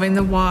 Katie's loving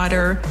the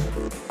water.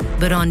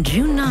 But on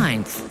June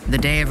 9th, the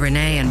day of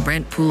Renee and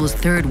Brent Poole's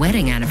 3rd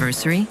wedding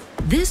anniversary,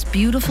 this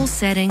beautiful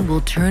setting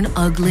will turn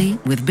ugly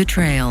with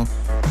betrayal.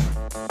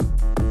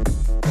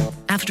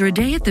 After a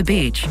day at the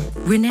beach,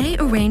 Renee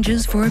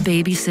arranges for a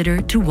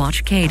babysitter to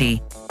watch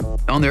Katie.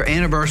 On their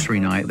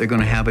anniversary night, they're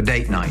going to have a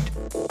date night.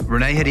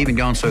 Renee had even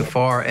gone so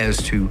far as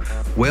to,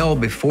 well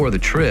before the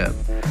trip,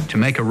 to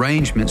make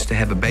arrangements to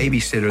have a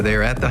babysitter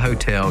there at the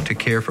hotel to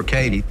care for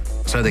Katie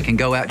so they can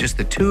go out just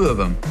the two of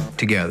them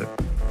together.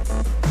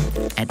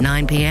 At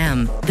 9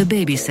 p.m., the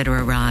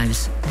babysitter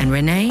arrives, and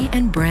Renee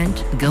and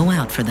Brent go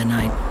out for the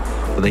night.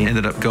 They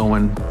ended up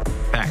going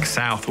back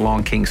south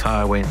along Kings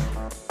Highway,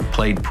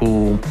 played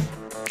pool,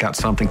 got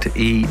something to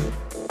eat,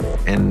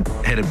 and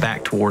headed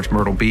back towards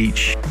Myrtle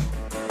Beach.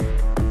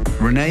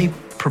 Renee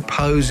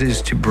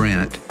proposes to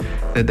Brent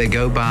that they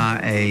go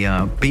buy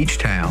a beach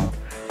towel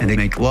and they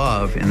make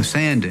love in the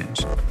sand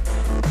dunes.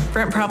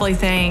 Brent probably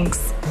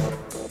thinks,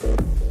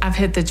 I've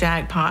hit the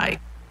jackpot.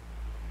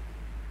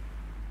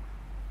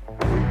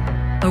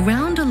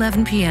 Around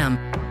 11 p.m.,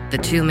 the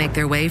two make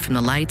their way from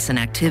the lights and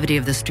activity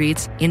of the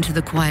streets into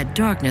the quiet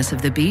darkness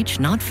of the beach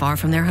not far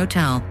from their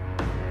hotel.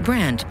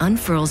 Brent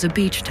unfurls a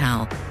beach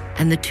towel,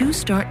 and the two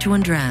start to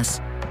undress.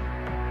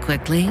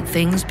 Quickly,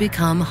 things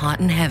become hot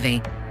and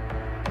heavy.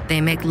 They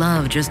make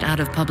love just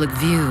out of public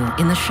view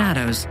in the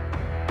shadows.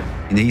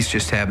 And he's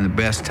just having the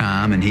best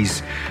time, and he's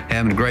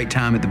having a great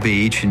time at the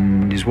beach,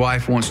 and his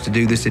wife wants to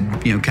do this,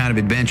 kind of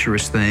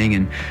adventurous thing,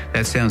 and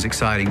that sounds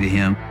exciting to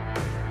him.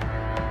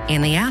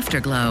 In the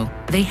afterglow,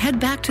 they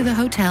head back to the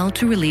hotel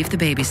to relieve the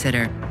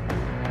babysitter.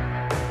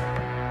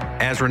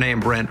 As Renee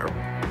and Brent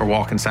are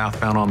walking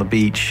southbound on the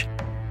beach,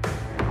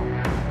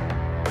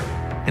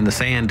 in the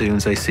sand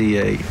dunes, they see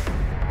a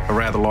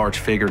rather large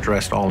figure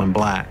dressed all in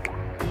black.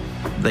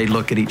 They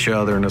look at each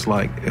other and it's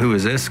like, who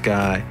is this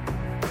guy?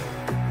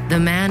 The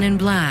man in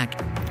black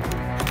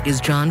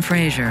is John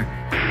Frazier,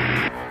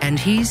 and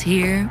he's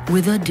here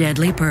with a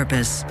deadly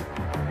purpose.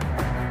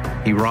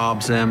 He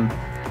robs them,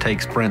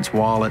 takes Brent's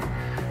wallet,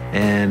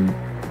 and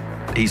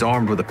he's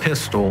armed with a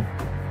pistol.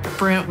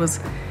 Brent was,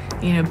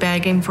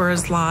 begging for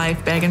his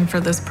life, begging for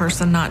this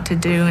person not to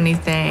do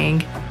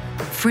anything.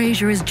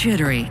 Frazier is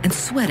jittery and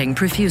sweating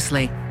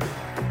profusely.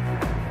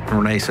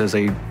 Renee says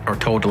they are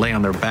told to lay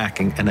on their back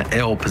in an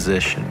L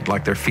position,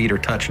 like their feet are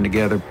touching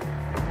together.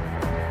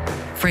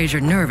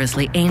 Frazier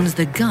nervously aims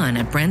the gun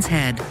at Brent's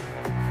head.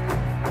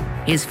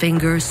 His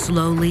finger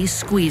slowly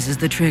squeezes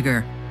the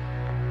trigger.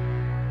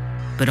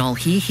 But all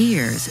he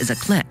hears is a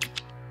click.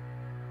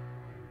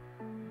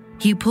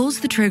 He pulls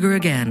the trigger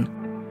again.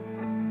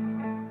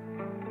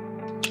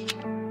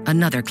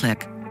 Another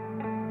click.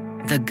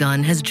 The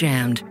gun has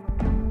jammed.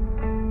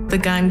 The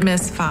gun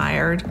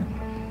misfired,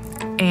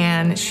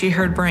 and she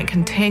heard Brent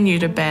continue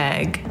to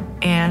beg.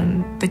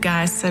 And the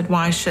guy said,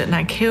 "Why shouldn't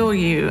I kill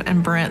you?"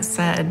 And Brent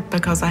said,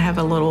 "Because I have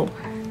a little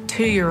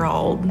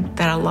 2-year-old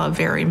that I love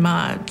very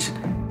much."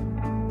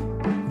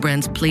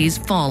 Brent's pleas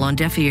fall on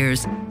deaf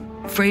ears.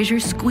 Frazier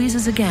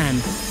squeezes again.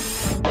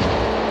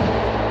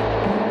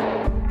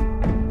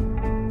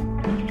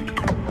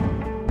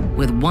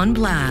 With one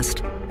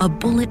blast, a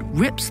bullet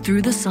rips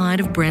through the side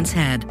of Brent's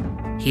head.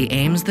 He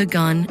aims the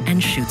gun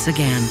and shoots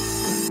again.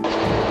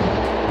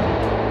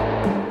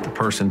 The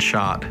person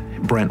shot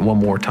Brent one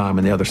more time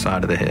in the other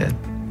side of the head.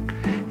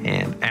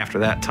 And after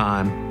that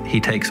time, he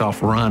takes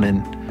off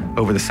running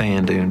over the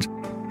sand dunes.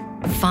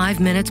 5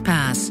 minutes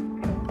pass.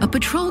 A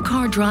patrol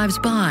car drives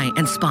by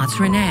and spots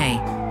Renee.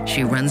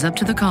 She runs up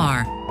to the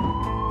car.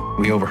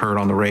 We overheard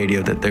on the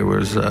radio that there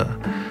was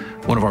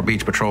one of our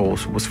beach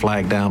patrols was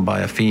flagged down by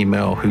a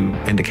female who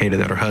indicated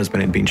that her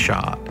husband had been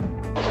shot.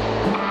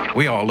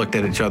 We all looked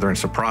at each other in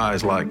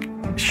surprise, like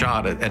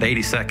shot at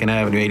 82nd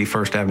Avenue,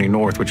 81st Avenue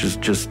North, which is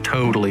just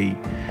totally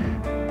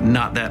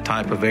not that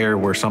type of area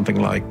where something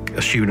like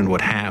a shooting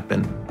would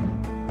happen.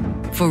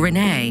 For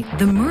Renee,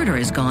 the murder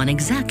has gone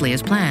exactly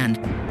as planned,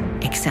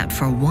 except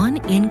for one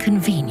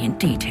inconvenient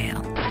detail.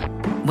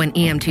 When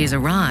EMTs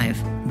arrive,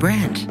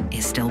 Brent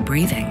is still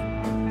breathing.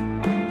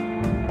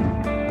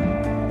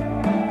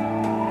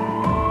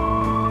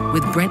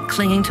 With Brent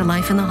clinging to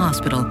life in the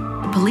hospital,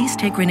 police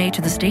take Renee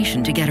to the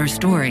station to get her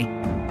story.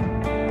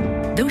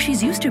 Though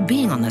she's used to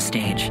being on the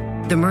stage,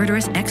 the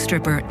murderous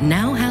ex-stripper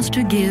now has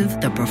to give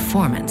the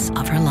performance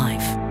of her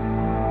life.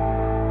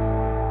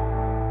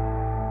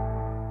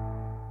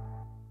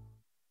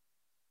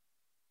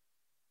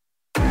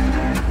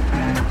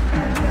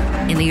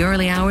 In the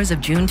early hours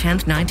of June 10,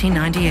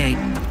 1998,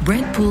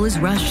 Brent Poole is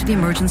rushed to the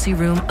emergency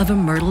room of a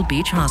Myrtle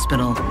Beach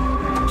hospital.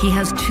 He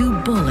has 2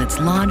 bullets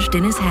lodged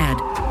in his head,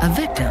 a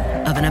victim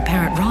of an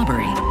apparent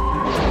robbery.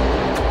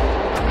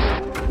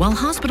 While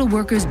hospital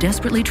workers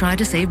desperately try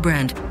to save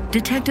Brent,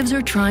 detectives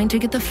are trying to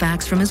get the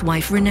facts from his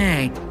wife,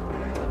 Renee.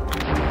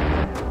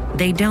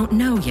 They don't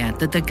know yet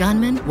that the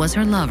gunman was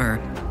her lover,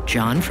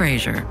 John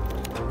Frazier.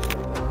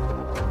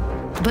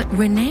 But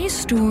Renee's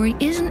story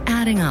isn't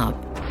adding up.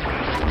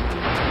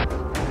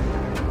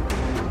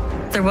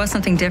 There was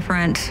something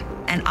different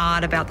and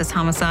odd about this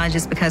homicide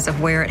just because of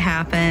where it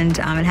happened.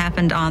 It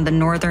happened on the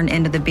northern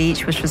end of the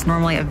beach, which was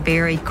normally a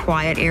very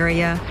quiet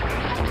area.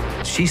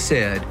 She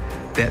said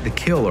that the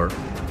killer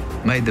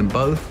made them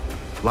both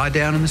lie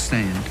down in the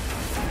sand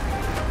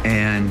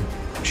and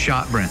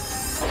shot Brent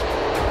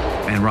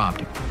and robbed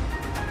him.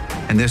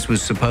 And this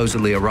was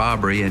supposedly a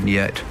robbery, and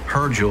yet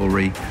her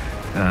jewelry,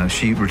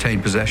 she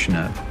retained possession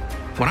of.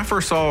 When I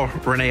first saw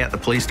Renee at the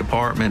police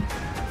department,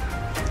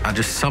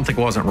 something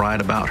wasn't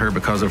right about her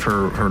because of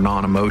her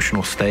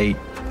non-emotional state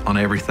on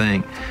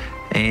everything.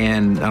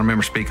 And I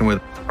remember speaking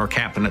with our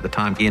captain at the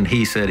time, and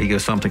he said,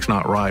 something's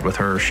not right with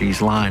her.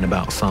 She's lying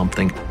about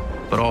something.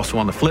 But also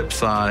on the flip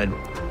side,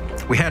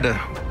 we had to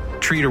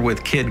treat her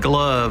with kid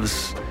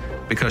gloves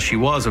because she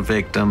was a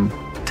victim,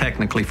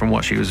 technically, from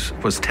what she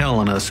was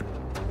telling us.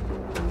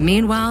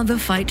 Meanwhile, the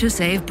fight to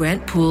save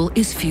Brent Poole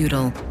is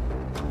futile.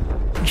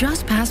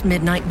 Just past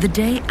midnight, the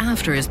day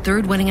after his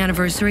 3rd wedding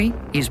anniversary,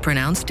 he's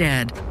pronounced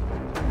dead.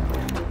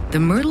 The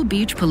Myrtle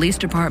Beach Police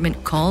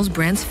Department calls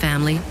Brent's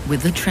family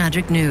with the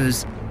tragic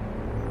news.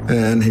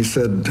 And he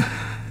said,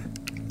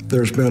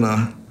 "There's been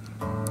an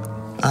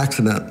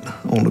accident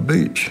on the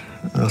beach."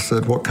 I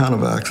said, "What kind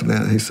of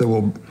accident?" He said,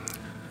 "Well,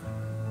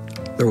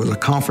 there was a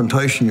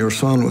confrontation. Your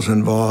son was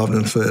involved,"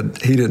 and said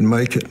he didn't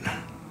make it.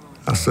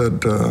 I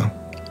said,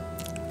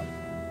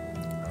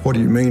 "What do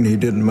you mean he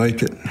didn't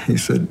make it?" He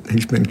said,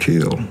 "He's been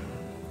killed."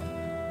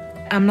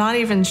 I'm not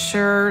even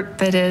sure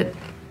that it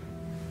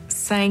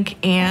sank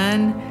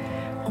in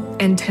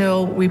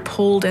until we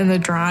pulled in the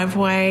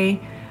driveway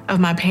of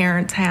my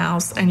parents'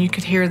 house and you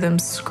could hear them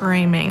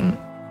screaming.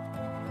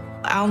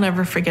 I'll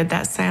never forget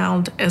that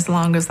sound as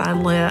long as I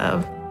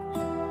live.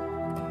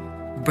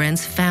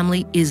 Brent's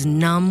family is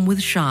numb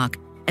with shock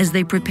as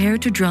they prepare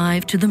to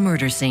drive to the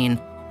murder scene.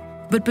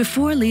 But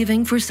before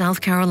leaving for South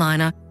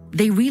Carolina,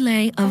 they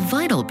relay a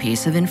vital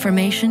piece of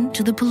information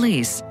to the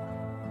police.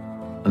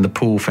 And the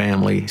Poole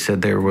family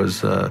said there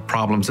was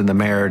problems in the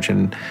marriage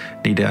and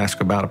need to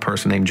ask about a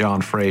person named John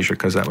Frazier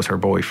because that was her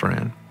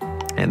boyfriend.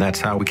 And that's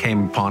how we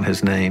came upon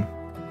his name.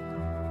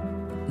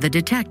 The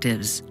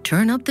detectives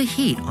turn up the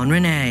heat on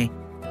Renee.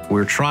 We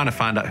were trying to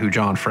find out who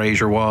John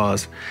Frazier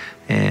was,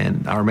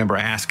 and I remember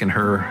asking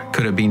her,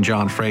 could it have been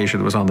John Frazier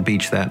that was on the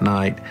beach that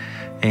night?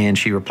 And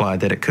she replied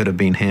that it could have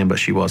been him, but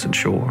she wasn't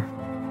sure.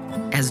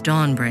 As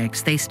dawn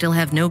breaks, they still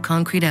have no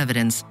concrete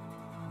evidence.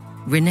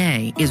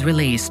 Renee is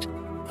released.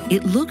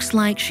 It looks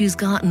like she's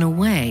gotten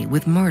away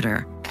with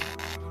murder.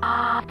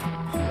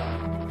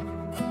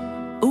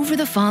 Over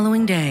the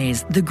following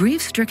days, the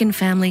grief-stricken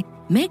family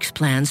makes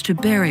plans to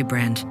bury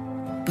Brent,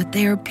 but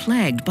they are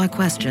plagued by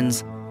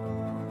questions.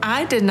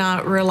 I did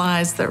not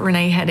realize that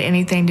Renee had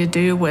anything to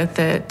do with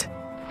it,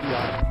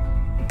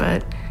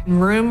 but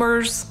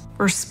rumors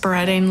were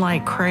spreading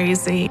like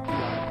crazy.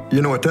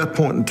 You know, at that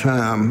point in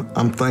time,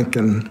 I'm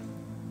thinking,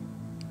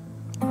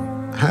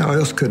 how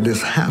else could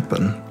this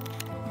happen?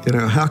 You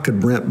know, how could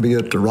Brent be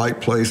at the right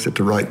place at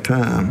the right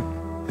time?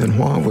 And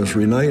why was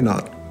Renee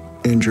not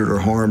injured or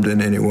harmed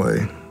in any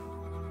way?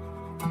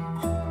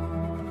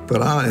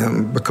 But I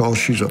am, because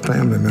she's a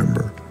family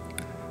member.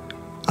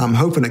 I'm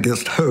hoping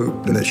against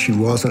hope that she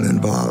wasn't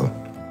involved.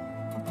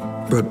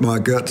 But my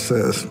gut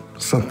says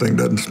something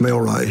doesn't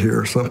smell right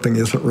here, something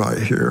isn't right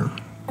here.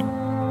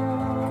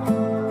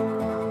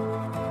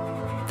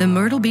 The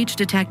Myrtle Beach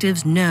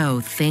detectives know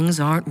things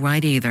aren't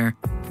right either.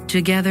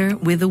 Together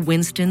with the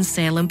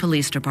Winston-Salem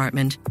Police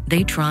Department,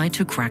 they try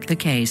to crack the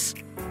case.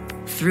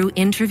 Through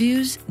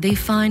interviews, they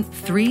find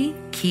 3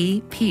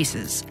 key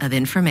pieces of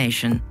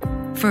information.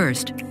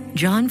 First,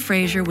 John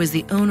Frazier was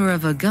the owner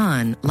of a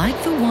gun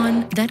like the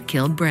one that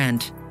killed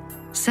Brent.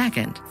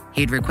 Second,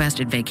 he'd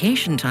requested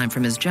vacation time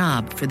from his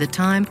job for the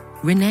time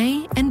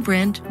Renee and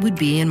Brent would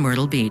be in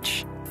Myrtle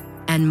Beach.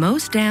 And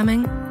most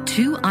damning,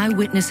 2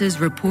 eyewitnesses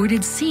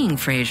reported seeing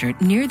Frazier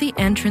near the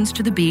entrance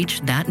to the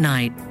beach that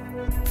night.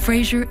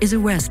 Frazier is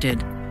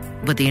arrested,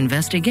 but the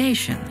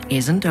investigation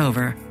isn't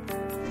over.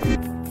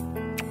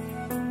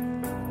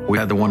 We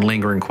had the one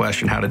lingering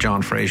question, how did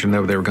John Frazier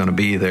know they were going to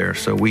be there?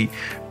 So we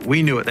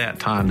knew at that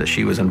time that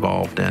she was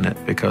involved in it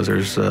because there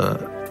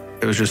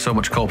was just so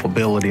much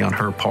culpability on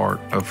her part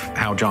of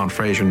how John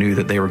Frazier knew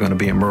that they were going to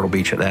be in Myrtle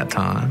Beach at that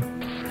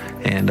time.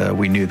 And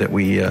we knew that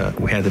we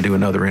had to do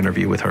another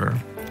interview with her.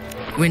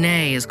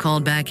 Renee is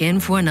called back in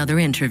for another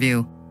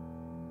interview.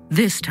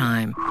 This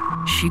time,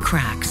 she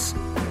cracks.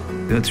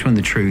 That's when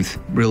the truth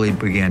really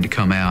began to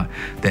come out,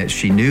 that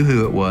she knew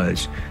who it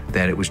was,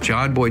 that it was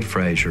John Boyd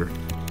Frazier.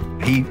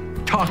 He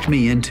talked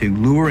me into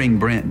luring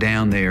Brent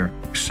down there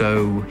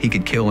so he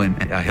could kill him,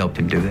 and I helped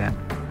him do that.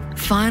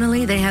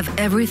 Finally, they have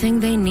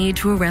everything they need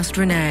to arrest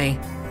Renee.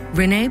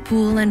 Renee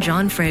Poole and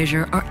John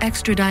Frazier are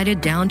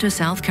extradited down to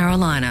South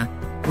Carolina,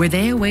 where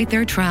they await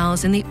their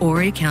trials in the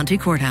Horry County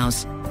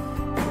Courthouse.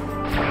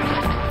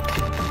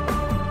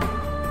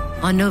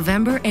 On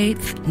November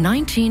 8th,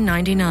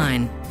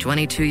 1999,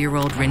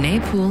 22-year-old Renee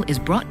Poole is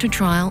brought to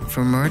trial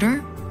for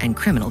murder and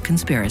criminal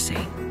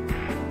conspiracy.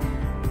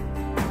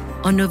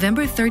 On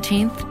November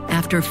 13th,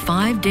 after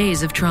 5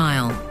 days of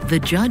trial, the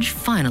judge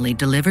finally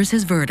delivers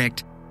his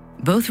verdict.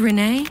 Both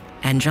Renee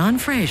and John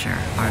Frazier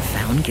are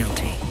found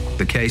guilty.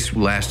 The case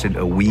lasted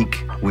a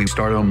week. We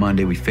started on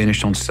Monday, we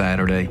finished on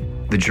Saturday.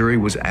 The jury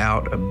was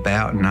out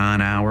about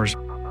 9 hours.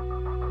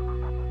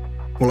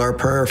 Well, our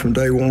prayer from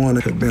day one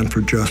had been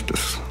for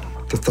justice.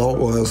 The thought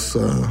was,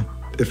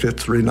 if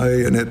it's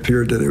Renee and it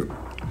appeared that it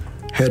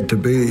had to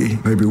be,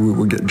 maybe we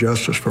would get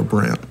justice for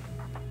Brent.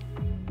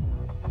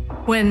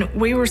 When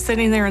we were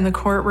sitting there in the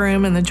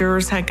courtroom and the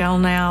jurors had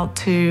gone out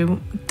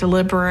to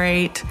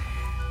deliberate,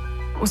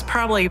 it was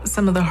probably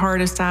some of the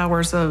hardest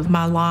hours of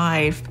my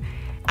life.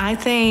 I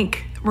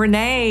think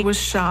Renee was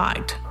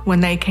shocked when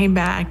they came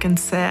back and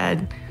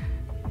said,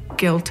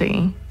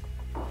 guilty,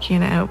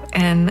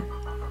 and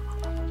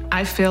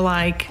I feel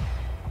like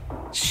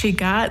she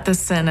got the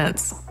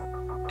sentence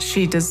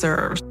she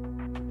deserves.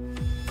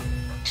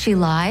 She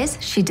lies,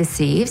 she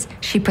deceives,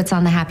 she puts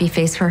on the happy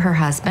face for her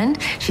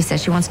husband. She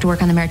says she wants to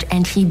work on the marriage,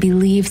 and he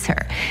believes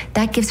her.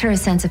 That gives her a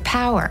sense of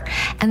power.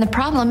 And the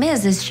problem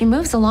is she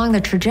moves along the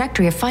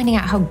trajectory of finding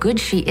out how good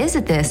she is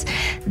at this.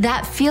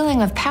 That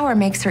feeling of power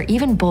makes her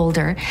even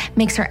bolder,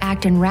 makes her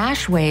act in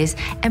rash ways,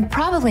 and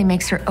probably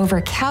makes her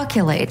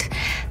overcalculate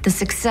the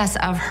success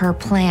of her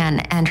plan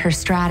and her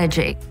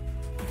strategy.